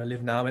Hertfordshire, where I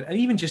live now, and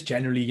even just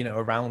generally,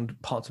 around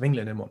parts of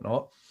England and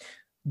whatnot,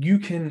 you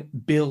can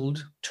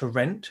build to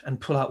rent and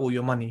pull out all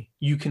your money.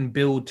 You can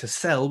build to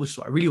sell, which is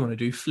what I really want to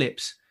do,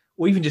 flips,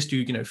 or even just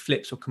do,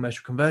 flips or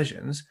commercial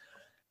conversions,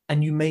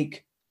 and you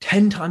make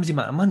 10 times the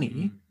amount of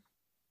money,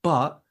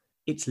 but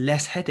it's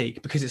less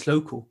headache because it's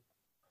local.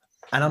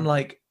 And I'm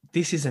like,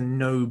 this is a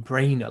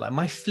no-brainer. Like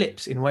my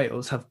flips in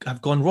Wales have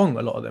gone wrong,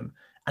 a lot of them,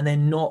 and they're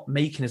not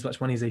making as much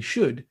money as they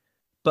should.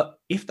 But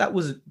if that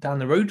was down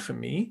the road from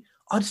me,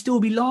 I'd still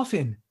be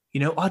laughing.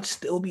 I'd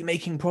still be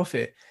making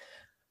profit.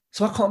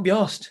 So I can't be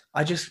asked.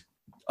 I just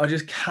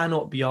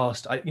cannot be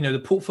asked.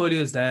 The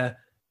portfolio is there.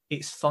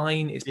 It's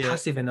fine. It's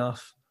passive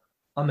enough.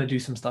 I'm gonna do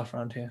some stuff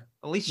around here.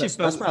 At least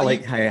that's why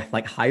I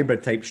like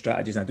hybrid type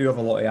strategies. And I do have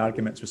a lot of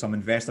arguments with some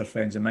investor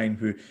friends of mine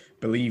who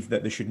believe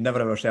that they should never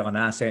ever sell an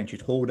asset and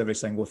should hold every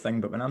single thing.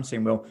 But when I'm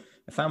saying, well,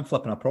 if I'm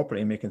flipping a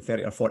property and making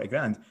 30 or 40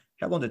 grand,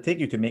 how long did it take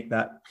you to make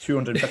that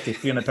 250,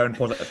 300 pound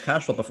positive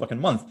cash flow per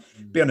fucking month?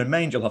 Bearing in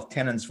mind, you'll have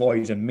tenants'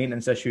 voids and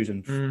maintenance issues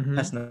and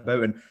pissing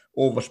about and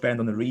overspend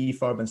on the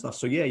refurb and stuff.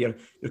 So yeah,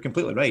 you're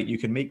completely right. You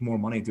can make more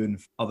money doing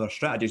other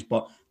strategies,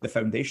 but the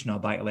foundational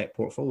buy-to-let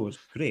portfolio is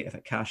great if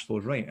it cash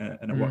flows right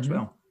and it works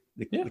well.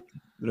 The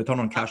return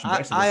on cash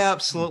invested. I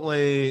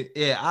absolutely,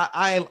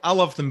 I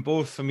love them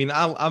both. I mean,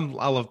 I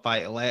love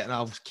buy-to-let and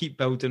I'll keep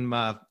building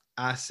my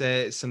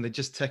assets and they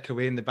just tick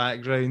away in the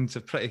background.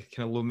 They're pretty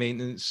kind of low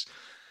maintenance.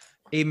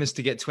 Aim is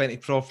to get 20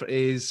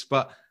 properties,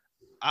 but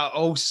I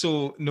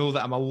also know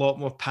that I'm a lot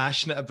more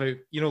passionate about,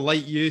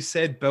 like you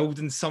said,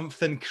 building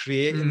something,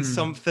 creating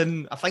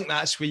something. I think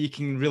that's where you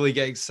can really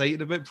get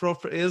excited about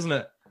property, isn't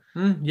it?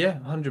 Yeah,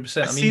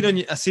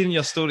 100%. I seen in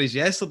your stories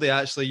yesterday,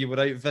 actually, you were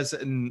out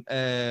visiting,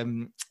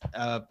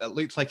 it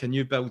looked like a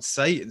new build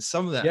site, and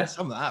some of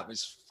that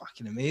was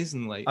fucking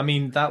amazing. Like,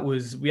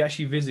 we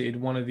actually visited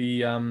one of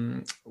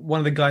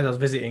the guys I was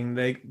visiting,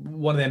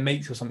 one of their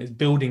mates or something is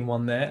building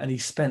one there, and he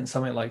spent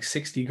something like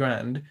 60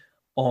 grand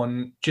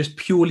on just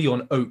purely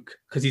on oak,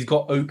 because he's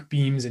got oak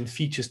beams and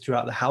features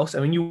throughout the house.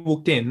 And when you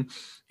walked in,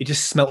 it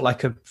just smelt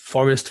like a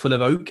forest full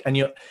of oak.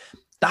 And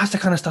that's the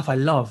kind of stuff I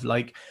love.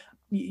 Like,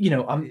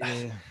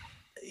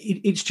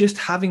 it's just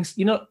having,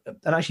 and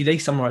actually they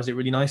summarize it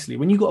really nicely.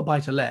 When you got a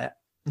buy to let,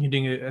 and you're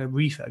doing a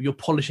refurb, you're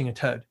polishing a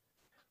turd.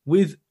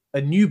 With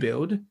a new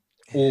build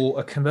or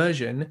a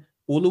conversion,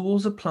 all the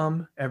walls are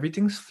plumb,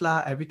 everything's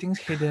flat, everything's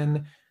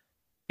hidden.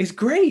 It's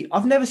great.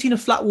 I've never seen a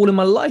flat wall in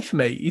my life,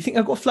 mate. You think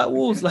I've got flat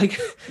walls? Like,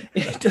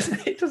 it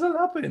doesn't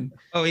happen.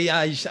 Oh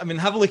yeah,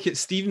 have a look at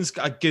Stephen's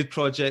got a good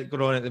project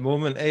going on at the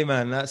moment. Hey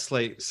man, that's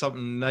like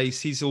something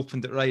nice. He's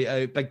opened it right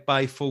out, big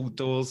bifold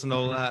doors and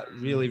all that.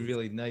 Really,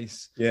 really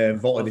nice. Yeah,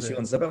 vaulted the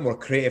ceilings. A bit more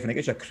creative, and it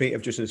gets your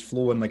creative juices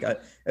flowing. Like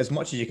as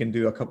much as you can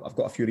do. I've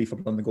got a few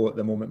refurbs on the go at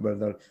the moment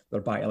where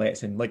they're buy to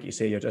lets, and like you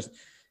say,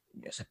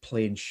 it's a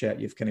plain shit.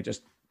 You've kind of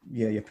just.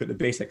 Yeah, you put the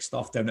basic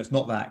stuff down. It's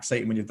not that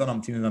exciting when you've done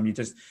umpteen of them.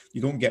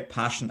 You don't get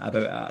passionate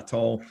about it at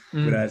all.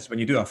 Whereas when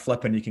you do a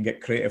flip and you can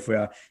get creative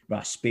with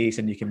a space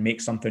and you can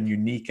make something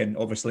unique, and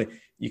obviously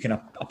you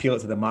can appeal it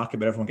to the market,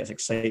 but everyone gets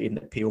excited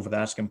and pay over the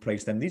asking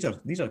price. Then these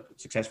are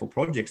successful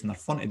projects and they're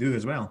fun to do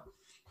as well.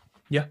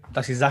 Yeah,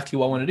 that's exactly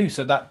what I want to do.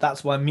 So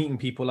that's why I'm meeting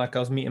people. Like I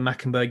was meeting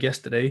Mackenberg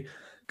yesterday,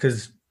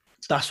 because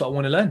that's what I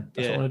want to learn.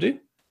 That's what I want to do.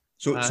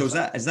 So is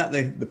that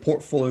the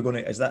portfolio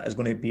going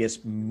to be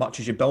as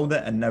much as you build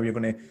it, and now you're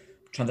going to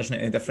transition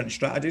it into different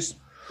strategies?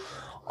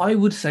 I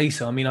would say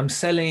so. I'm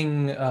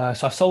selling. So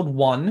I've sold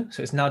one,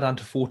 so it's now down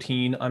to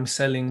 14. I'm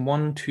selling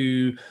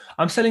 2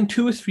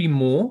 or 3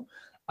 more,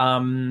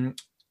 and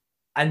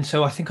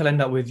so I think I'll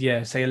end up with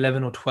say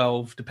 11 or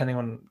 12, depending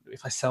on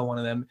if I sell one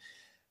of them.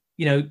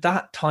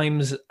 That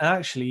times,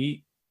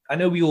 actually, I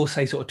know we all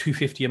say sort of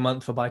 250 a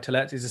month for buy to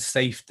let is a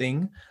safe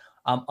thing.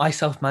 I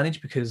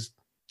self-manage because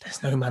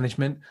there's no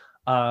management.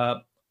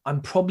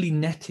 I'm probably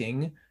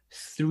netting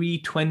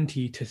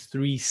 320 to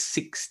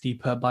 360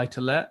 per buy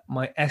to let.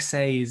 My SA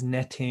is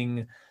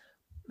netting,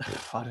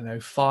 I don't know,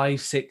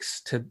 500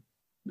 to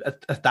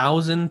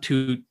 1,000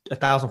 to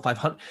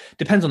 1,500.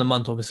 Depends on the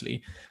month,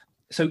 obviously.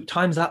 So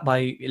times that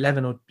by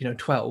 11 or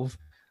 12.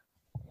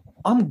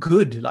 I'm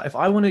good. Like if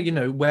I want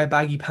to, wear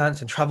baggy pants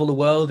and travel the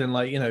world and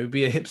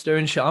be a hipster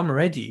and shit, I'm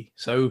ready.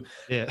 So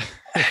yeah,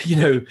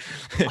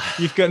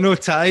 you've got no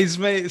ties,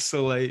 mate.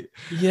 So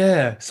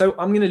so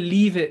I'm going to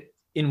leave it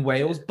in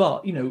Wales.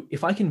 But,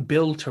 if I can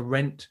build to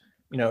rent,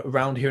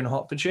 around here in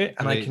Hertfordshire,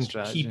 and I can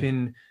keep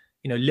in,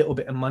 a little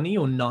bit of money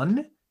or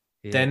none,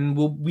 then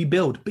we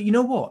build. But you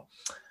know what?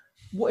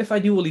 What if I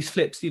do all these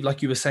flips, Steve,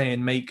 like you were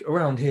saying, make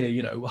around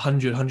here,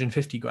 100,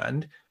 150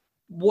 grand?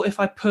 What if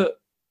I put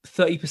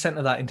 30%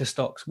 of that into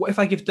stocks? What if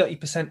I give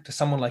 30% to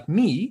someone like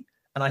me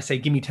and I say,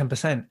 give me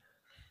 10%?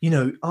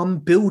 I'm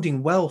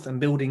building wealth and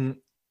building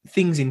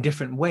things in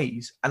different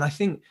ways. And I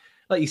think,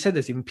 like you said,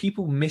 there's even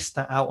people miss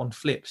that out on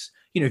flips.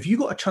 If you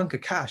got a chunk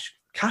of cash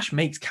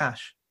makes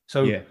cash.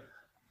 So,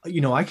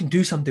 I can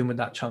do something with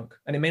that chunk,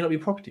 and it may not be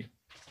property.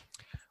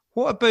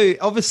 What about,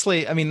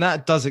 obviously,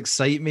 that does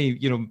excite me,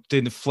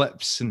 doing the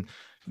flips and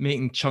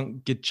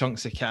making good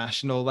chunks of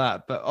cash and all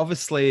that. But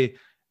obviously,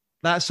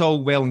 that's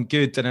all well and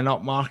good in an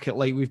up market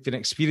like we've been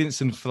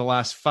experiencing for the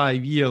last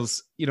 5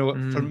 years.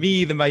 For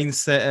me, the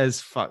mindset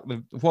is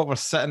what we're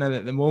sitting in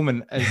at the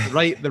moment is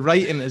right. The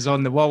writing is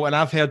on the wall. And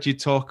I've heard you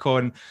talk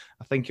on,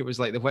 I think it was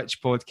like the Witch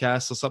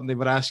podcast or something. They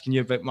were asking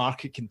you about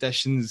market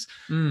conditions,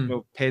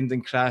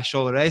 pending crash,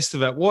 all the rest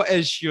of it. What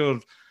is your,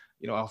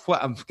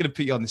 what I'm going to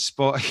put you on the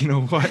spot.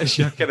 What is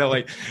your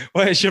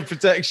what is your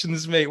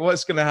predictions, mate?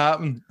 What's going to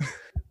happen?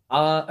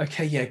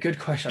 Okay, yeah, good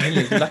question.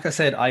 Like I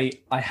said, I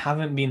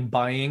haven't been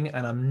buying,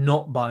 and I'm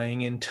not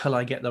buying until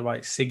I get the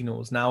right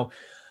signals. Now,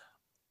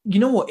 you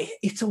know what?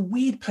 It's a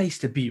weird place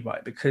to be,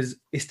 right? Because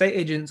estate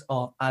agents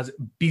are as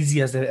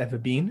busy as they've ever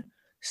been.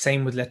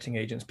 Same with letting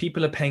agents.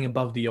 People are paying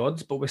above the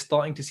odds, but we're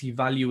starting to see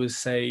valuers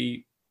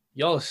say,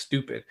 y'all are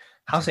stupid.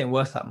 House ain't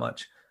worth that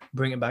much.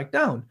 Bring it back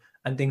down.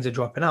 And things are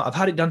dropping out. I've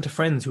had it done to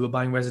friends who are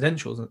buying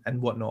residentials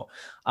and whatnot.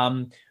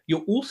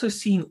 You're also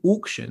seeing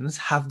auctions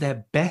have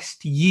their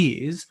best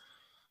years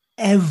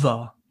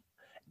ever.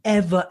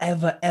 And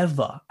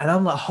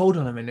I'm like, hold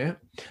on a minute.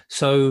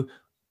 So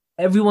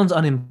everyone's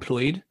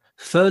unemployed.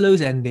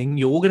 Furlough's ending.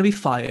 You're all going to be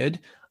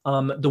fired.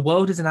 The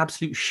world is an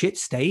absolute shit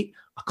state.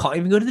 I can't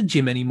even go to the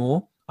gym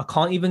anymore. I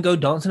can't even go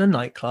dance in a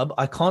nightclub.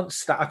 I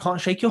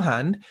can't shake your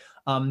hand.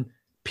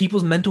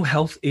 People's mental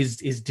health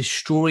is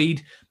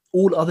destroyed.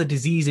 all other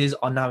diseases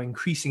are now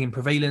increasing in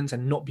prevalence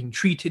and not being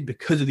treated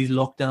because of these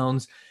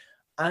lockdowns.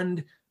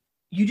 And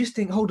you just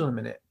think, hold on a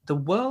minute, the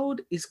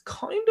world is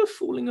kind of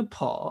falling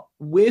apart.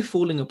 We're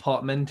falling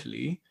apart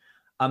mentally.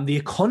 The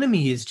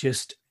economy is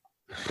just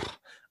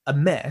a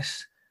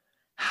mess.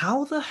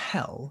 How the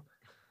hell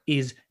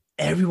is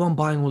everyone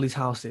buying all these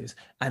houses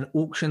and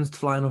auctions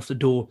flying off the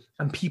door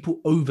and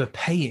people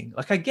overpaying?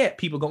 Like, I get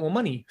people got more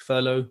money,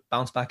 furlough,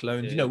 bounce back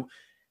loans,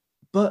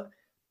 but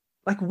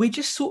like, we're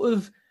just sort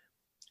of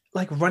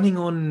like running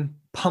on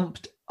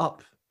pumped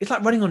up. It's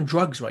like running on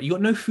drugs, right? You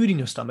got no food in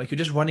your stomach. You're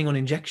just running on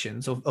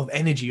injections of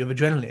energy, of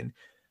adrenaline.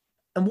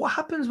 And what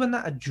happens when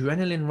that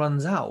adrenaline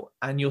runs out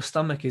and your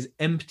stomach is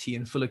empty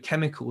and full of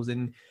chemicals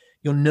and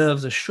your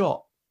nerves are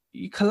shot?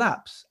 You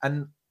collapse.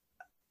 And,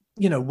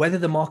 whether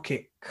the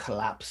market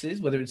collapses,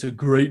 whether it's a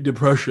Great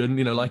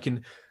Depression, like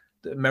in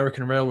the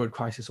American Railroad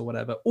crisis or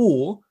whatever,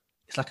 or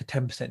it's like a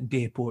 10%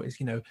 dip, or it's,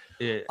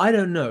 I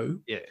don't know.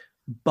 Yeah.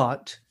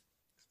 But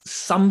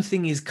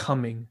something is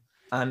coming.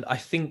 And I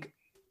think,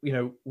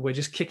 we're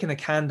just kicking the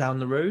can down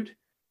the road,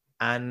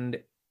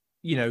 and,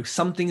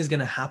 something is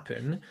going to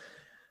happen.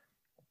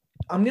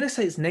 I'm going to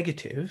say it's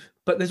negative,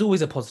 but there's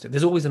always a positive.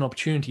 There's always an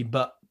opportunity.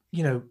 But,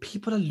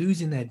 people are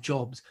losing their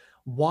jobs.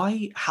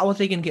 Why? How are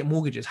they going to get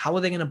mortgages? How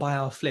are they going to buy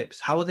our flips?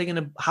 How are you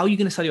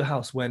going to sell your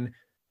house when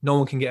no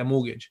one can get a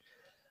mortgage?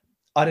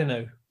 I don't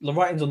know. The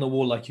writing's on the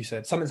wall, like you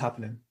said. Something's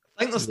happening.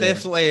 I think there's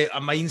definitely a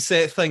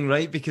mindset thing,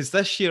 right? Because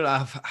this year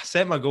I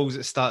set my goals at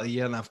the start of the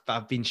year, and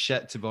I've been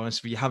shit, to be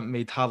honest. We haven't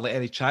made hardly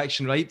any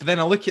traction, right? But then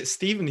I look at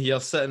Stephen here,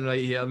 sitting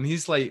right here, and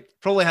he's like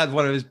probably had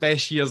one of his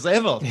best years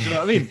ever. Do you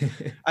know what I mean?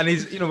 And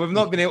he's, we've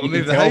not been able to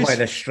move the house. By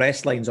the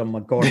stress lines on my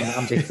Gordon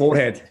Ramsay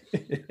forehead. Do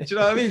you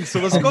know what I mean? So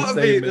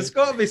there's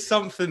got to be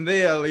something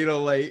there,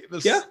 like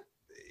there's,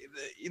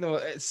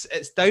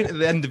 it's down to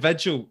the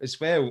individual as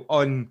well.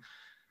 On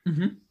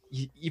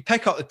you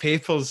pick up the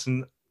papers,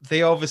 and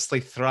they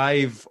obviously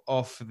thrive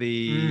off I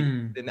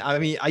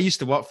mean, I used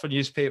to work for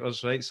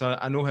newspapers, right? So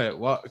I know how it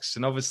works.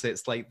 And obviously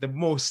it's like the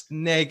most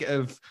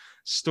negative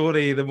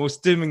story, the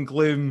most doom and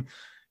gloom,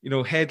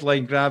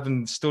 headline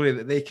grabbing story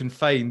that they can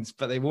find,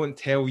 but they won't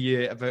tell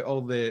you about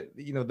all the,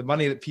 the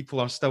money that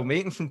people are still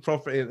making from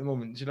property at the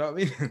moment. Do you know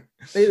what I mean?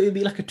 It'd be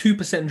like a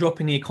 2%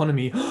 drop in the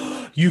economy.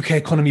 UK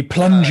economy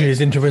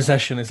plunges into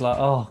recession. It's like,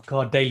 oh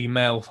God, Daily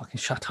Mail, fucking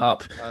shut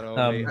up. I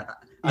know,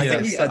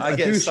 I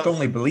do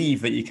strongly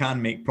believe that you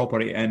can make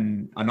property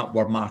in an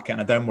upward market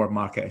and a downward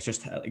market. It's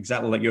just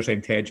exactly like you're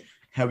saying, Tej,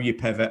 how you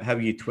pivot, how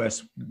you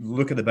twist,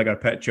 look at the bigger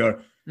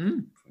picture,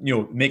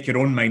 make your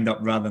own mind up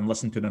rather than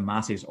listen to the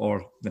masses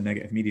or the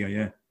negative media.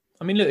 Yeah.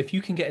 I mean, look, if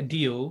you can get a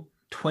deal,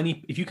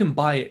 if you can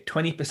buy it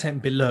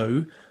 20%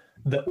 below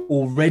the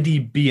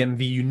already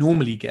BMV you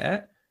normally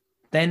get,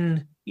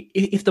 then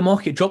if the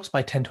market drops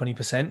by 10,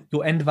 20%,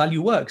 your end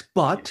value works.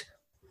 But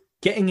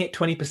getting it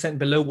 20%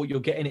 below what you're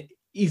getting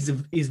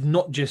is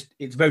not just,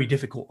 it's very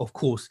difficult, of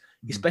course,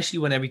 especially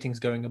when everything's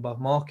going above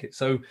market.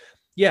 So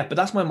yeah, but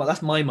that's my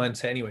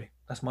mindset anyway.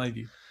 That's my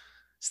view.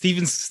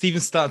 Steven's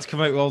starting to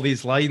come out with all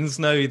these lines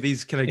now,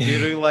 these kind of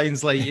guru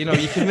lines, like, you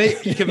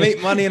can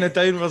make money in a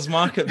downwards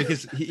market,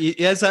 because he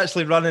is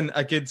actually running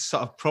a good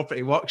sort of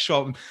property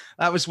workshop. And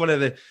that was one of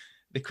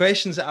the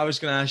questions that I was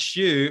going to ask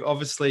you.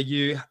 Obviously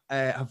you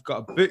have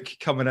got a book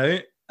coming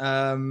out.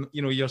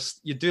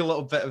 You do a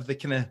little bit of the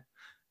kind of,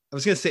 I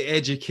was going to say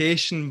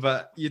education,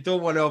 but you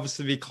don't want to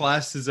obviously be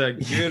classed as a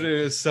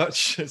guru as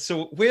such.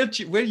 So where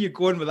are you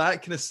going with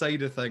that kind of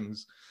side of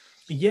things?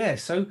 Yeah,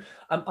 so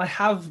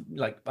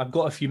I've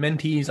got a few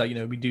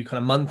mentees. We do kind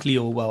of monthly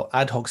or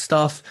ad hoc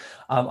stuff.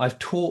 I've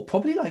taught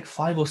probably like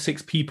 5 or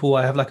 6 people.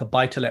 I have like a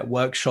buy-to-let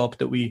workshop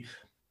that we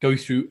go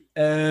through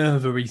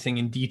everything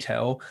in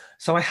detail.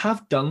 So I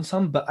have done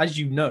some, but as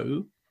you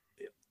know,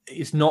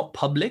 it's not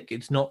public.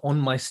 It's not on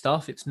my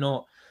stuff. It's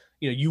not,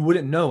 you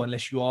wouldn't know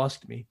unless you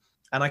asked me.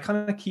 And I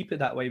kind of keep it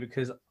that way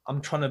because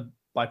I'm trying to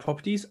buy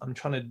properties. I'm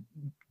trying to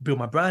build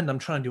my brand. I'm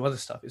trying to do other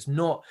stuff. It's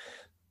not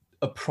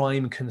a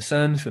prime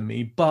concern for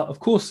me. But of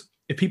course,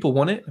 if people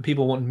want it and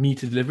people want me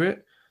to deliver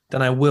it,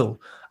 then I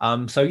will.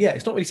 So yeah,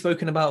 it's not really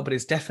spoken about, but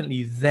it's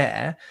definitely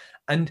there.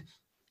 And,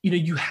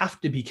 you have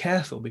to be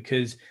careful,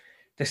 because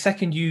the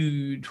second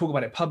you talk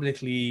about it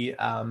publicly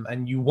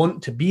and you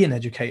want to be an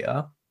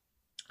educator,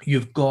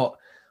 you've got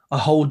a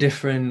whole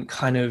different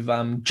kind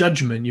of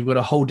judgment. You've got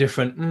a whole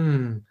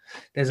different,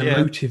 there's a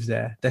motive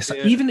there.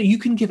 Even you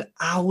can give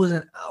hours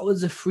and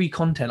hours of free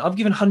content. I've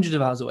given hundreds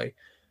of hours away,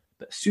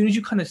 but as soon as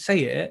you kind of say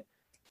it,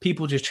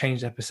 people just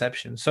change their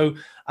perception. So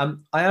I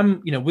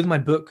am, with my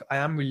book, I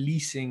am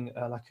releasing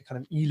like a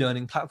kind of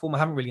e-learning platform. I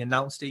haven't really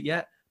announced it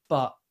yet,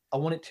 but I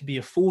want it to be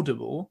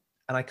affordable.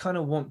 And I kind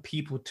of want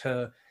people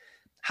to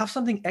have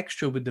something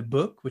extra with the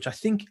book, which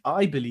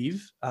I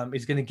believe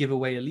is going to give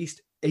away at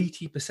least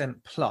 80%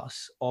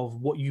 plus of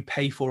what you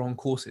pay for on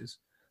courses.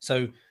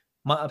 So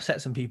might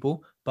upset some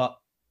people, but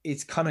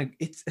it's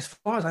as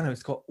far as I know,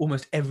 it's got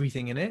almost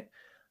everything in it.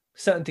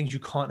 Certain things you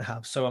can't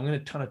have. So I'm going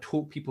to try to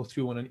talk people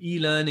through on an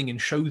e-learning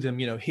and show them,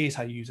 here's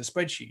how you use a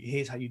spreadsheet.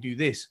 Here's how you do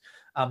this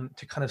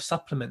to kind of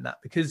supplement that.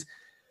 Because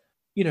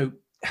you know,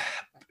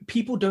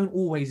 people don't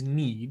always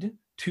need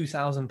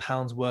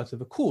 £2,000 worth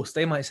of a course.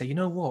 They might say, you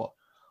know what,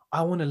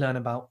 I want to learn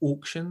about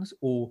auctions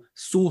or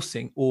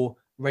sourcing or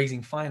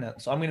raising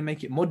finance. So I'm going to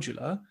make it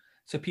modular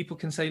so people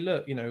can say,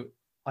 look, you know,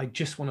 I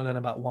just want to learn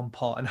about one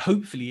part, and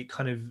hopefully it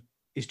kind of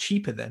is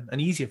cheaper then and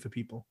easier for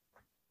people.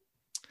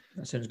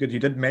 That sounds good. You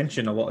did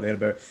mention a lot there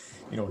about,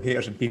 you know,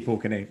 haters and people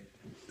kind of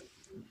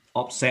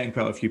upsetting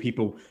quite a few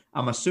people.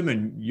 I'm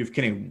assuming you've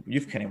kind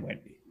of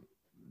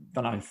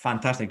done a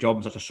fantastic job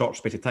in such a short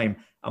space of time.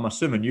 I'm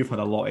assuming you've had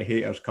a lot of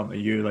haters come to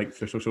you, like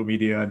through social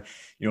media, and,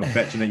 you know,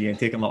 bitching at you and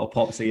taking little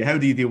pops at you. How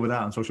do you deal with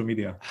that on social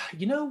media?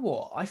 You know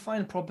what? I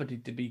find property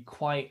to be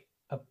quite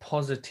a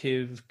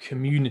positive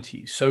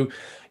community. So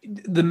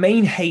the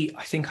main hate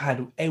I think I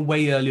had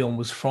way early on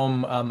was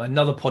from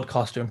another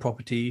podcaster in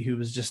property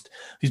who's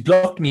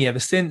blocked me ever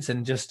since,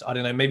 and just, I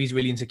don't know, maybe he's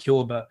really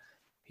insecure, but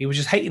he was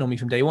just hating on me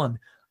from day one.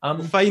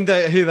 We'll find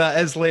out who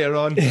that is later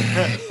on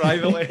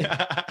privately.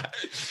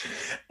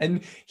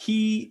 And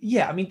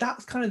I mean,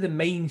 that's kind of the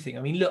main thing.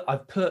 I mean, look,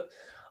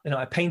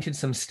 I painted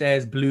some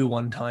stairs blue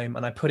one time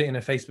and I put it in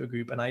a Facebook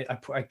group, and I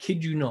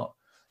kid you not,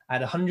 I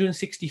had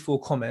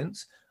 164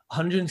 comments.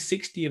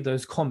 160 of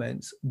those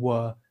comments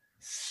were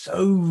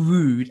so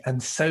rude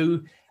and so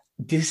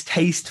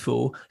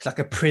distasteful. It's like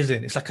a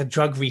prison. It's like a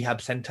drug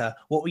rehab center.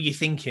 What were you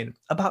thinking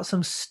about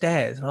some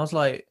stairs? And I was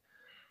like,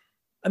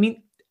 I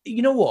mean,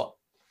 you know what?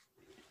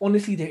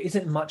 Honestly, there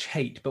isn't much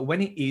hate, but when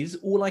it is,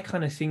 all I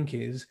kind of think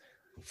is,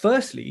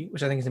 firstly,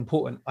 which I think is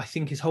important, I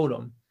think is, hold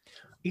on,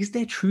 is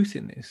there truth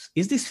in this?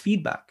 Is this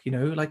feedback? You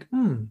know, like,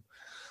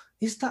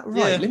 is that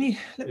right? Yeah.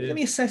 Let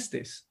me assess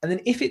this. And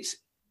then if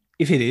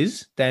it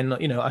is, then,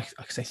 you know, I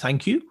can say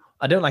thank you.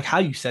 I don't like how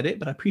you said it,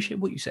 but I appreciate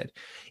what you said.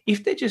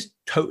 If they're just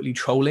totally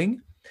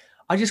trolling,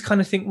 I just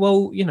kind of think,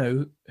 well, you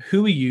know,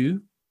 who are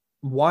you?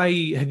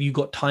 Why have you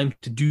got time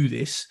to do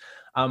this?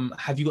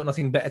 Have you got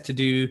nothing better to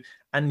do?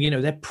 And, you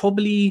know, they're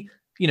probably,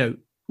 you know,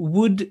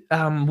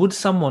 would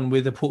someone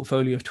with a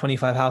portfolio of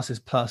 25 houses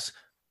plus,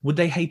 would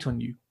they hate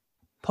on you?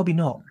 Probably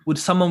not. Would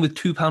someone with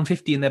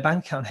 £2.50 in their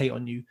bank account hate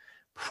on you?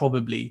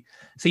 Probably.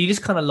 So you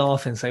just kind of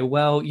laugh and say,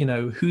 well, you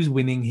know, who's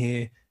winning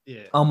here?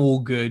 Yeah. I'm all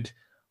good.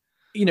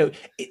 You know,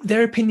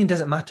 their opinion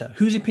doesn't matter.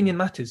 Whose opinion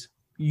matters?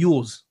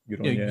 Yours.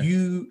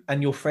 You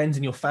and your friends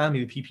and your family,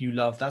 the people you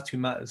love, that's who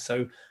matters.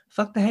 So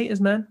fuck the haters,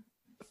 man.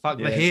 Fuck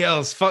the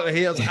haters.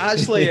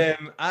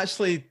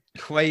 Actually,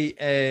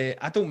 quite.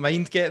 I don't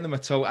mind getting them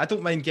at all. I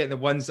don't mind getting the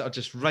ones that are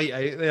just right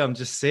out there and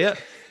just say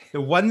it. The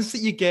ones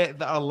that you get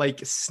that are like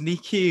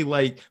sneaky,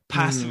 like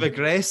passive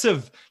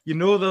aggressive, you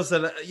know, there's a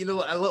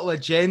little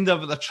agenda,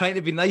 but they're trying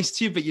to be nice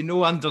to you, but you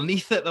know,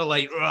 underneath it, they're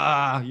like,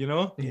 rah, you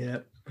know?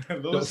 Yeah.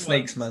 Those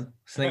snakes, man.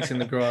 Snakes in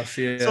the grass.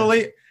 Yeah.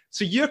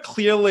 So you're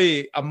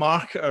clearly a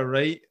marketer,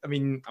 right? I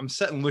mean, I'm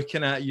sitting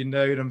looking at you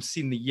now and I'm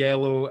seeing the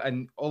yellow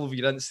and all over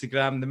your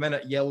Instagram. The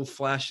minute yellow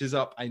flashes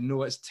up, I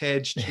know it's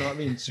Tej. Do you know what I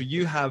mean? So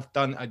you have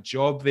done a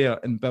job there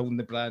in building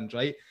the brand,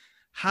 right?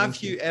 Have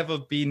you ever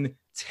been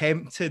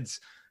tempted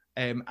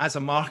as a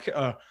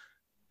marketer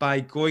by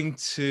going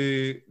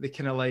to the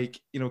kind of like,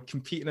 you know,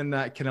 competing in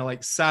that kind of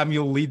like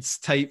Samuel Leeds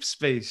type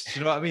space? Do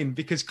you know what I mean?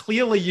 Because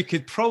clearly you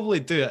could probably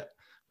do it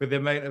with the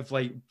amount of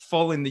like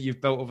following that you've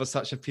built over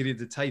such a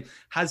period of time.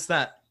 Has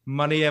that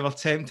money ever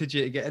tempted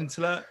you to get into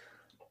that?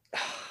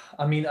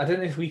 I mean, I don't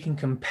know if we can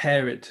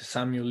compare it to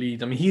Samuel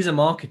Leeds. I mean, he's a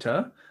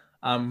marketer.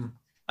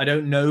 I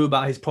don't know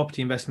about his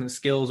property investment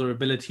skills or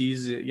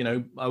abilities. You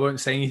know, I won't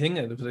say anything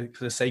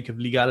for the sake of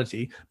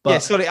legality. But yeah,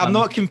 sorry, I'm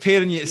not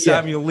comparing you to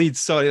Samuel Leeds.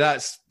 Sorry,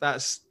 that's.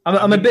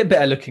 I'm a bit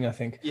better looking, I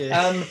think.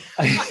 Yeah.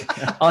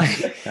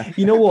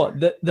 You know what?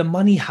 The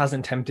money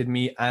hasn't tempted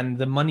me, and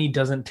the money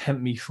doesn't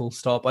tempt me. Full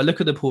stop. I look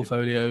at the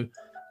portfolio,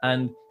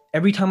 and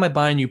every time I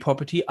buy a new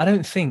property, I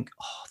don't think,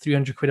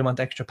 £300 a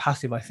month extra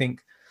passive. I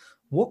think,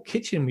 what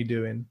kitchen we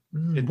doing?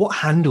 What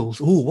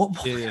handles? Oh, what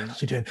are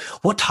we doing?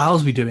 What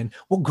tiles we doing?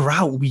 What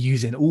grout we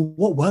using? Oh,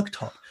 what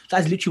worktop?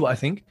 That is literally what I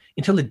think.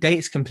 Until the day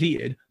it's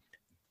completed,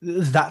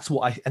 that's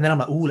what and then I'm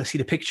like, oh, let's see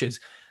the pictures.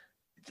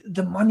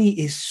 The money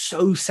is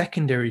so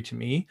secondary to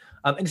me.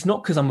 And it's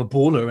not because I'm a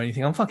baller or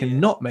anything. I'm fucking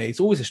not, mate. It's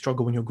always a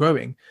struggle when you're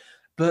growing.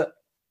 But,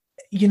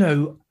 you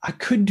know, I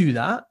could do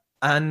that.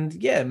 And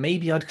yeah,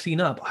 maybe I'd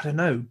clean up. I don't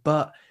know.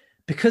 But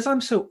because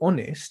I'm so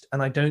honest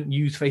and I don't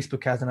use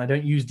Facebook ads and I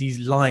don't use these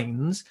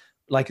lines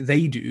like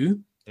they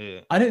do,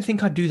 I don't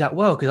think I'd do that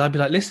well, because I'd be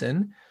like,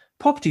 listen,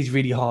 property is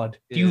really hard.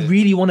 Do you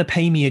really want to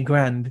pay me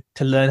 $1,000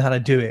 to learn how to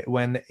do it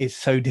when it's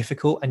so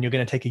difficult and you're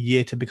going to take a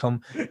year to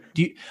become?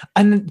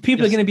 And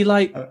people are going to be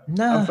like,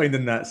 nah. I'm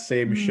finding that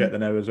same shit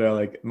now as well.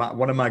 Like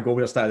one of my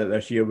goals I started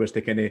this year was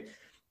to kind of,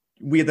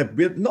 we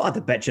not had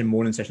the bitch and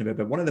moaning session about it,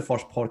 but one of the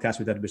first podcasts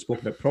we did, we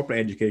spoke about property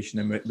education,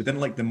 and we didn't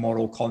like the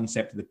moral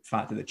concept of the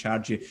fact that they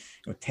charge you,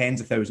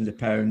 tens of thousands of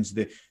pounds,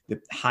 the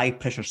high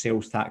pressure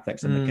sales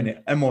tactics and the kind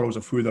of immorals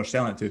of who they're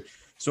selling it to.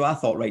 So I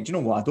thought, right, do you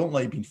know what? I don't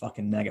like being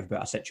fucking negative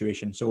about a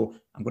situation. So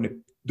I'm going to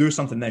do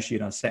something this year,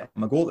 and I set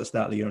my goal at the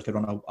start of the year to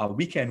run a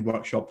weekend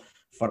workshop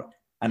for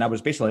And I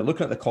was basically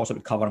looking at the cost it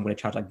would cover. I'm going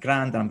to charge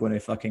 $1,000 and I'm going to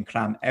fucking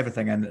cram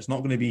everything in. It's not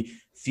going to be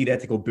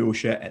theoretical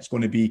bullshit. It's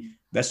going to be,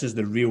 this is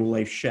the real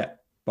life shit.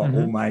 But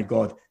oh my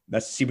God,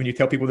 see, when you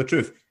tell people the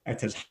truth,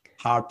 it is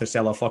hard to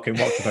sell a fucking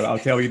watch about. I'll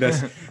tell you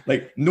this.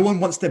 Like, no one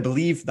wants to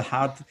believe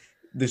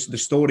the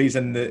stories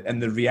and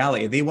the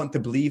reality. They want to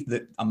believe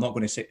that, I'm not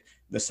going to say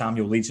the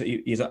Samuel Leeds,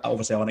 he's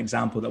obviously an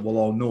example that we'll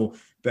all know,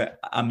 but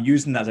I'm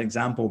using that as an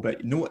example.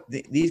 But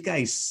these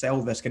guys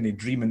sell this kind of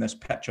dream and this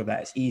picture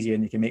that it's easy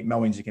and you can make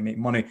millions, you can make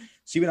money.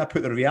 See, when I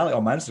put the reality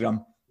on my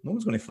Instagram, no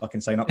one's going to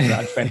fucking sign up for that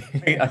and spend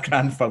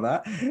 $1,000 for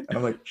that. And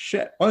I'm like,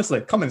 shit,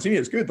 honestly, come and see me.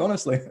 It's good,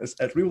 honestly.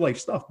 It's real life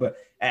stuff, but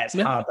it's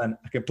hard. And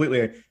I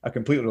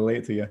completely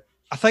relate to you.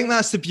 I think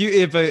that's the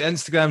beauty about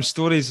Instagram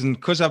stories. And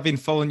because I've been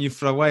following you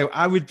for a while,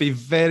 I would be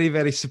very,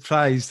 very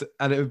surprised.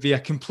 And it would be a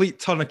complete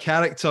turn of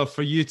character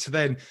for you to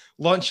then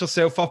launch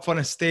yourself up on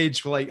a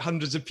stage with like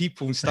hundreds of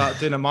people and start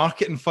doing a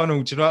marketing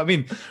funnel. Do you know what I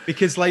mean?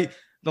 Because like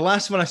the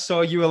last one I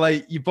saw, you were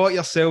like, you bought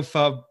yourself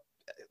a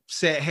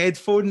set of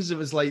headphones. It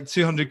was like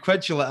 200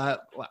 quid. You're like,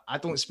 I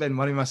don't spend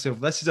money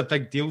myself. This is a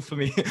big deal for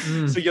me.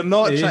 So you're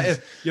not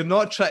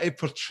trying to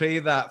portray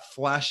that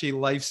flashy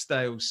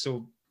lifestyle.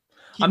 So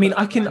I mean,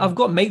 I've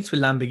got mates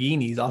with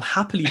Lamborghinis. I'll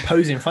happily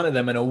pose in front of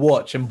them in a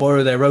watch and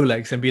borrow their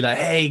Rolex and be like,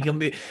 hey,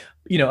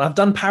 I've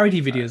done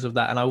parody videos of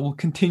that and I will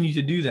continue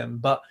to do them.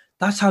 But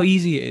that's how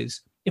easy it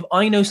is. If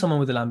I know someone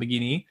with a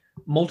Lamborghini,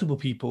 multiple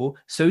people,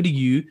 so do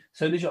you,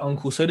 so does your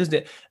uncle, so does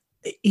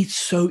it's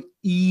so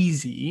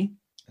easy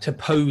to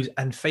pose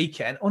and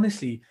fake it. And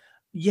honestly,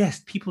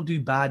 yes, people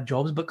do bad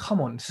jobs, but come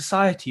on,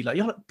 society, like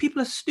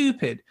people are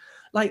stupid.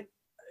 Like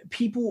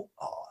people,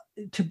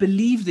 to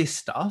believe this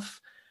stuff,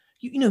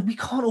 we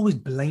can't always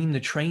blame the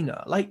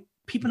trainer. Like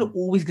people are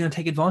always going to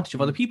take advantage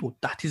of other people.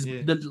 That is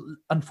the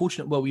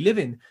unfortunate world we live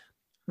in.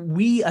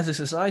 We as a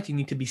society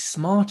need to be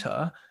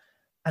smarter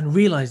and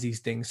realize these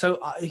things. So,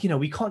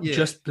 we can't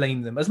just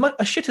blame them. As much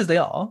as shit as they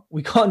are,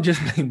 we can't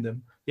just blame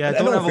them. Yeah, I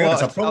don't have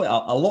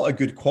a lot of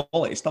good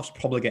quality stuff's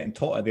probably getting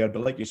taught out there.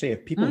 But like you say,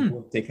 if people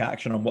don't take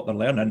action on what they're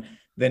learning,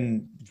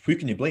 then who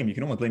can you blame? You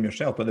can only blame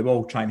yourself. But they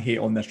will try and hate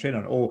on this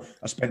trainer. Oh,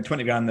 I spent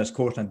 $20,000 in this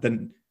course and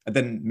it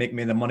didn't make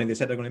me the money they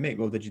said they're going to make.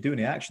 Well, did you do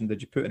any action?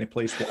 Did you put any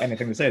place for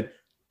anything they said?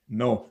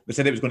 No, they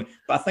said it was going to.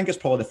 But I think it's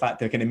probably the fact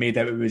they kind of made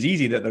out it was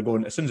easy that they're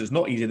going. As soon as it's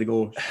not easy, they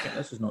go, shit,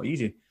 this is not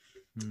easy.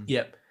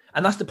 Yep.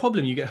 And that's the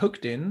problem. You get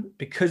hooked in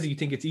because you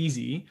think it's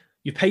easy.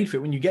 You paid for it.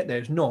 When you get there,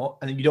 it's not,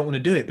 and then you don't want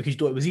to do it because you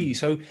thought it was easy.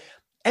 So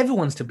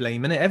everyone's to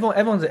blame, and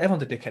everyone's a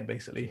dickhead,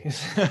 basically.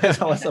 That's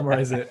how I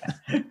summarize it.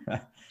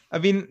 I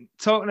mean,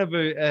 talking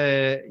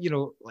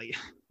about like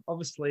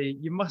obviously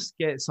you must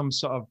get some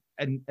sort of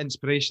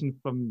inspiration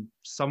from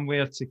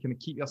somewhere to kind of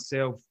keep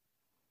yourself,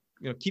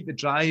 keep the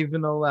drive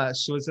and all that.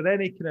 So is there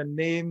any kind of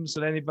names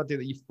or anybody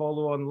that you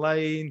follow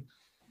online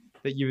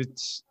that you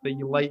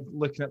like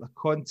looking at the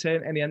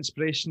content? Any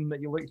inspiration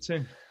that you look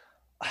to?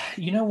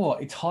 You know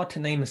what? It's hard to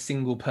name a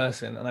single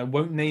person, and I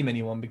won't name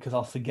anyone because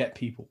I'll forget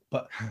people.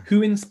 But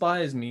who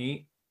inspires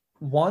me?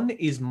 One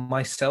is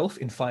myself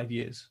in 5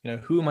 years.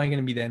 Who am I going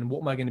to be then?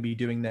 What am I going to be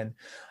doing then?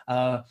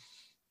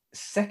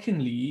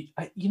 Secondly,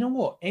 you know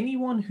what?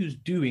 Anyone who's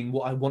doing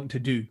what I want to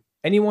do,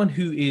 anyone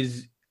who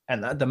is,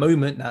 and at the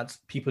moment, that's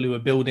people who are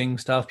building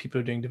stuff, people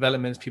who are doing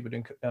developments, people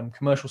doing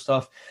commercial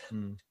stuff.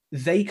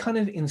 They kind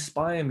of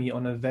inspire me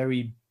on a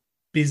very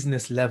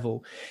business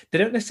level. They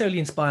don't necessarily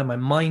inspire my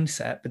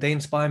mindset, but they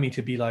inspire me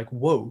to be like,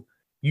 whoa,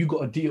 you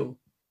got a deal,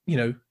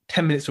 10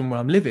 minutes from where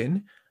I'm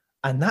living.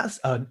 And that's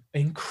an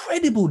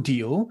incredible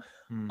deal.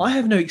 I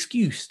have no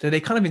excuse. So they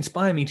kind of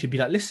inspire me to be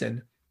like,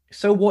 listen,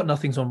 so what?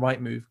 Nothing's on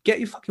Rightmove. Get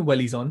your fucking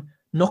wellies on,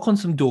 knock on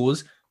some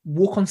doors,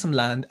 walk on some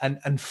land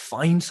and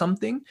find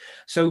something.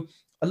 So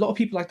a lot of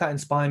people like that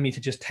inspire me to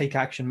just take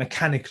action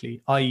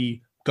mechanically,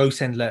 i.e. go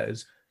send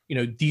letters.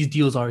 These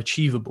deals are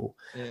achievable.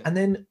 Yeah. And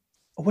then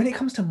when it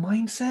comes to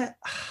mindset,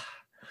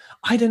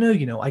 I don't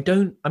know,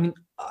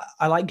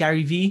 I like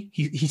Gary Vee.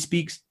 He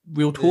speaks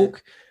real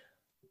talk.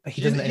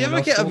 He doesn't. You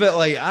ever get a bit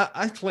like,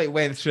 I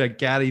went through a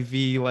Gary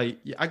Vee, like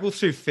I go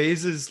through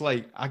phases,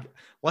 like I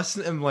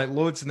listen to him like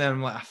loads and then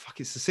I'm like, fuck,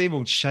 it's the same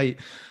old shite.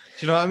 Do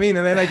you know what I mean?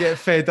 And then I get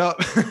fed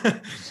up.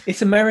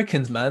 It's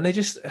Americans, man.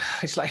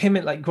 It's like him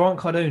and like Grant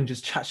Cardone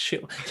just chat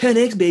shit.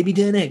 10x, baby,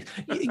 10x.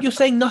 You're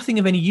saying nothing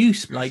of any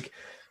use. Like,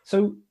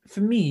 so for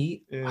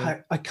me,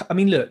 I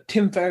mean, look,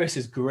 Tim Ferriss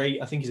is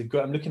great. I think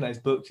I'm looking at his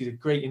books. He's a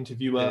great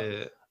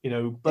interviewer,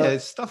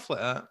 but stuff like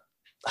that.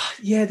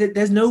 Yeah,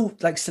 there's no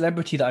like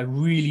celebrity that I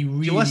really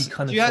do you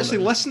actually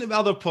listen to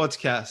other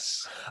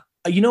podcasts?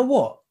 You know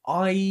what?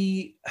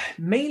 I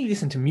mainly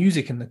listen to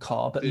music in the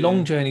car, but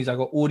long journeys, I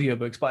got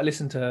audiobooks. But I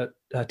listen to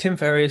Tim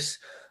Ferriss,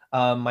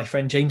 my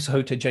friend James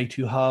Sahota,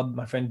 J2 Hub,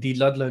 my friend D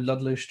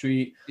Ludlow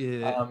Street,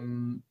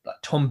 Tom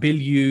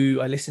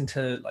Bilyeu. I listen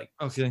to like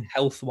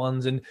health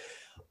ones, and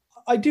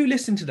I do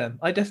listen to them.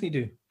 I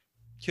definitely do.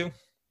 Cool.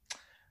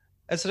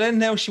 Is there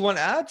anything else you want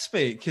to add,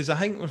 Spake? Because I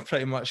think we're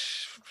pretty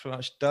much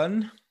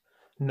done.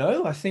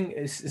 No, I think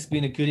it's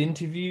been a good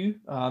interview.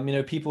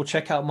 People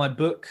check out my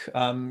book.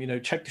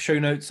 Check the show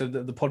notes of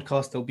the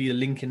podcast. There'll be a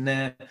link in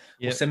there.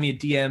 Or send me a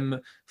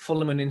DM.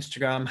 Follow me on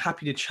Instagram.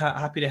 Happy to chat.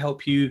 Happy to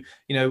help you.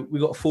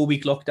 We've got a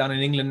 4-week lockdown in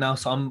England now,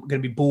 so I'm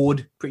going to be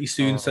bored pretty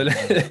soon. So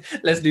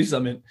let's do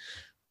something.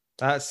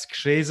 That's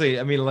crazy.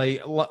 I mean,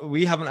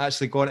 we haven't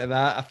actually gone to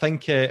that. I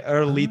think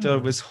our leader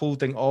was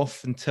holding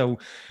off until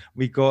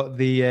we got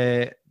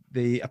the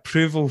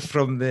approval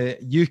from the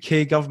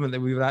UK government that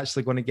we were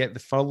actually going to get the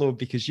furlough,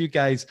 because you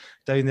guys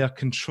down there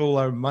control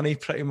our money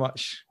pretty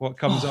much, what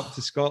comes up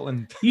to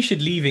Scotland. You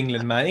should leave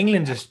England, man.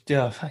 England just,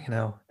 fucking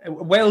hell.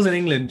 Wales,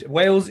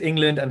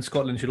 England and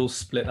Scotland should all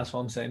split. That's what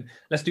I'm saying.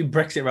 Let's do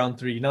Brexit round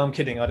 3. No, I'm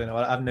kidding. I don't know.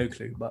 I have no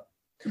clue, but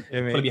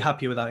probably be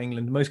happier without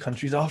England. Most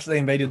countries after they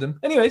invaded them.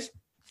 Anyways.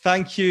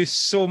 Thank you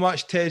so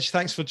much, Tej.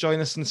 Thanks for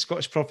joining us on the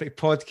Scottish Property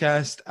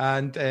Podcast.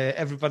 And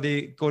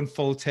everybody, go and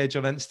follow Tej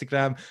on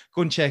Instagram.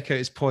 Go and check out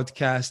his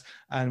podcast,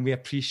 and we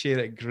appreciate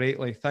it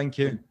greatly. Thank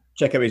you.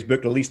 Check out his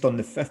book, released on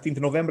the 15th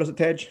of November, is it,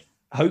 Tej?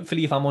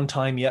 Hopefully, if I'm on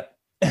time, yep.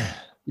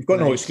 You've got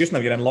no excuse now,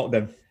 you're in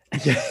lockdown.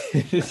 Yeah,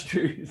 it's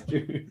true.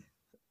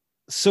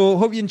 So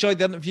hope you enjoyed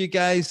the interview,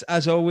 guys.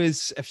 As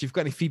always, if you've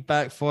got any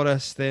feedback for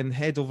us, then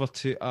head over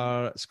to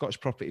our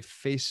Scottish Property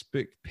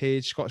Facebook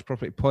page, Scottish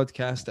Property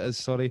Podcast, it is,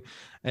 sorry.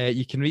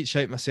 You can reach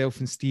out myself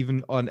and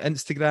Stephen on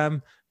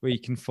Instagram, where you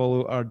can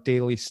follow our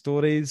daily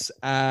stories.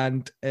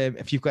 And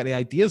if you've got any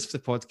ideas for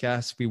the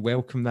podcast, we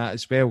welcome that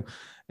as well.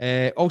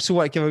 Also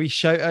want to give a wee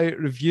shout out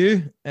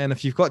review. And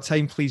if you've got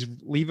time, please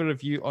leave a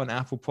review on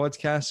Apple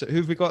Podcasts. So who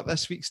have we got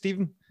this week,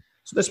 Stephen?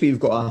 So this week we've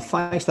got a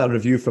 5-star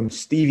review from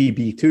Stevie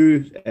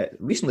B2.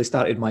 Recently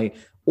started my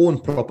own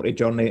property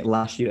journey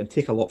last year and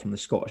take a lot from the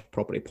Scottish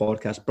Property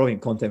Podcast.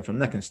 Brilliant content from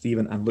Nick and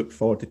Stephen, and look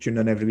forward to tuning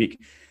in every week.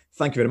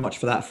 Thank you very much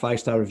for that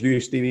 5-star review,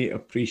 Stevie.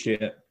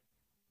 Appreciate it.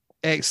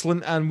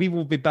 Excellent. And we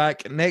will be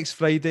back next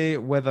Friday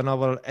with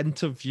another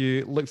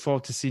interview. Look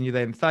forward to seeing you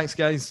then. Thanks,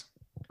 guys.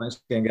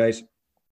 Thanks again, guys.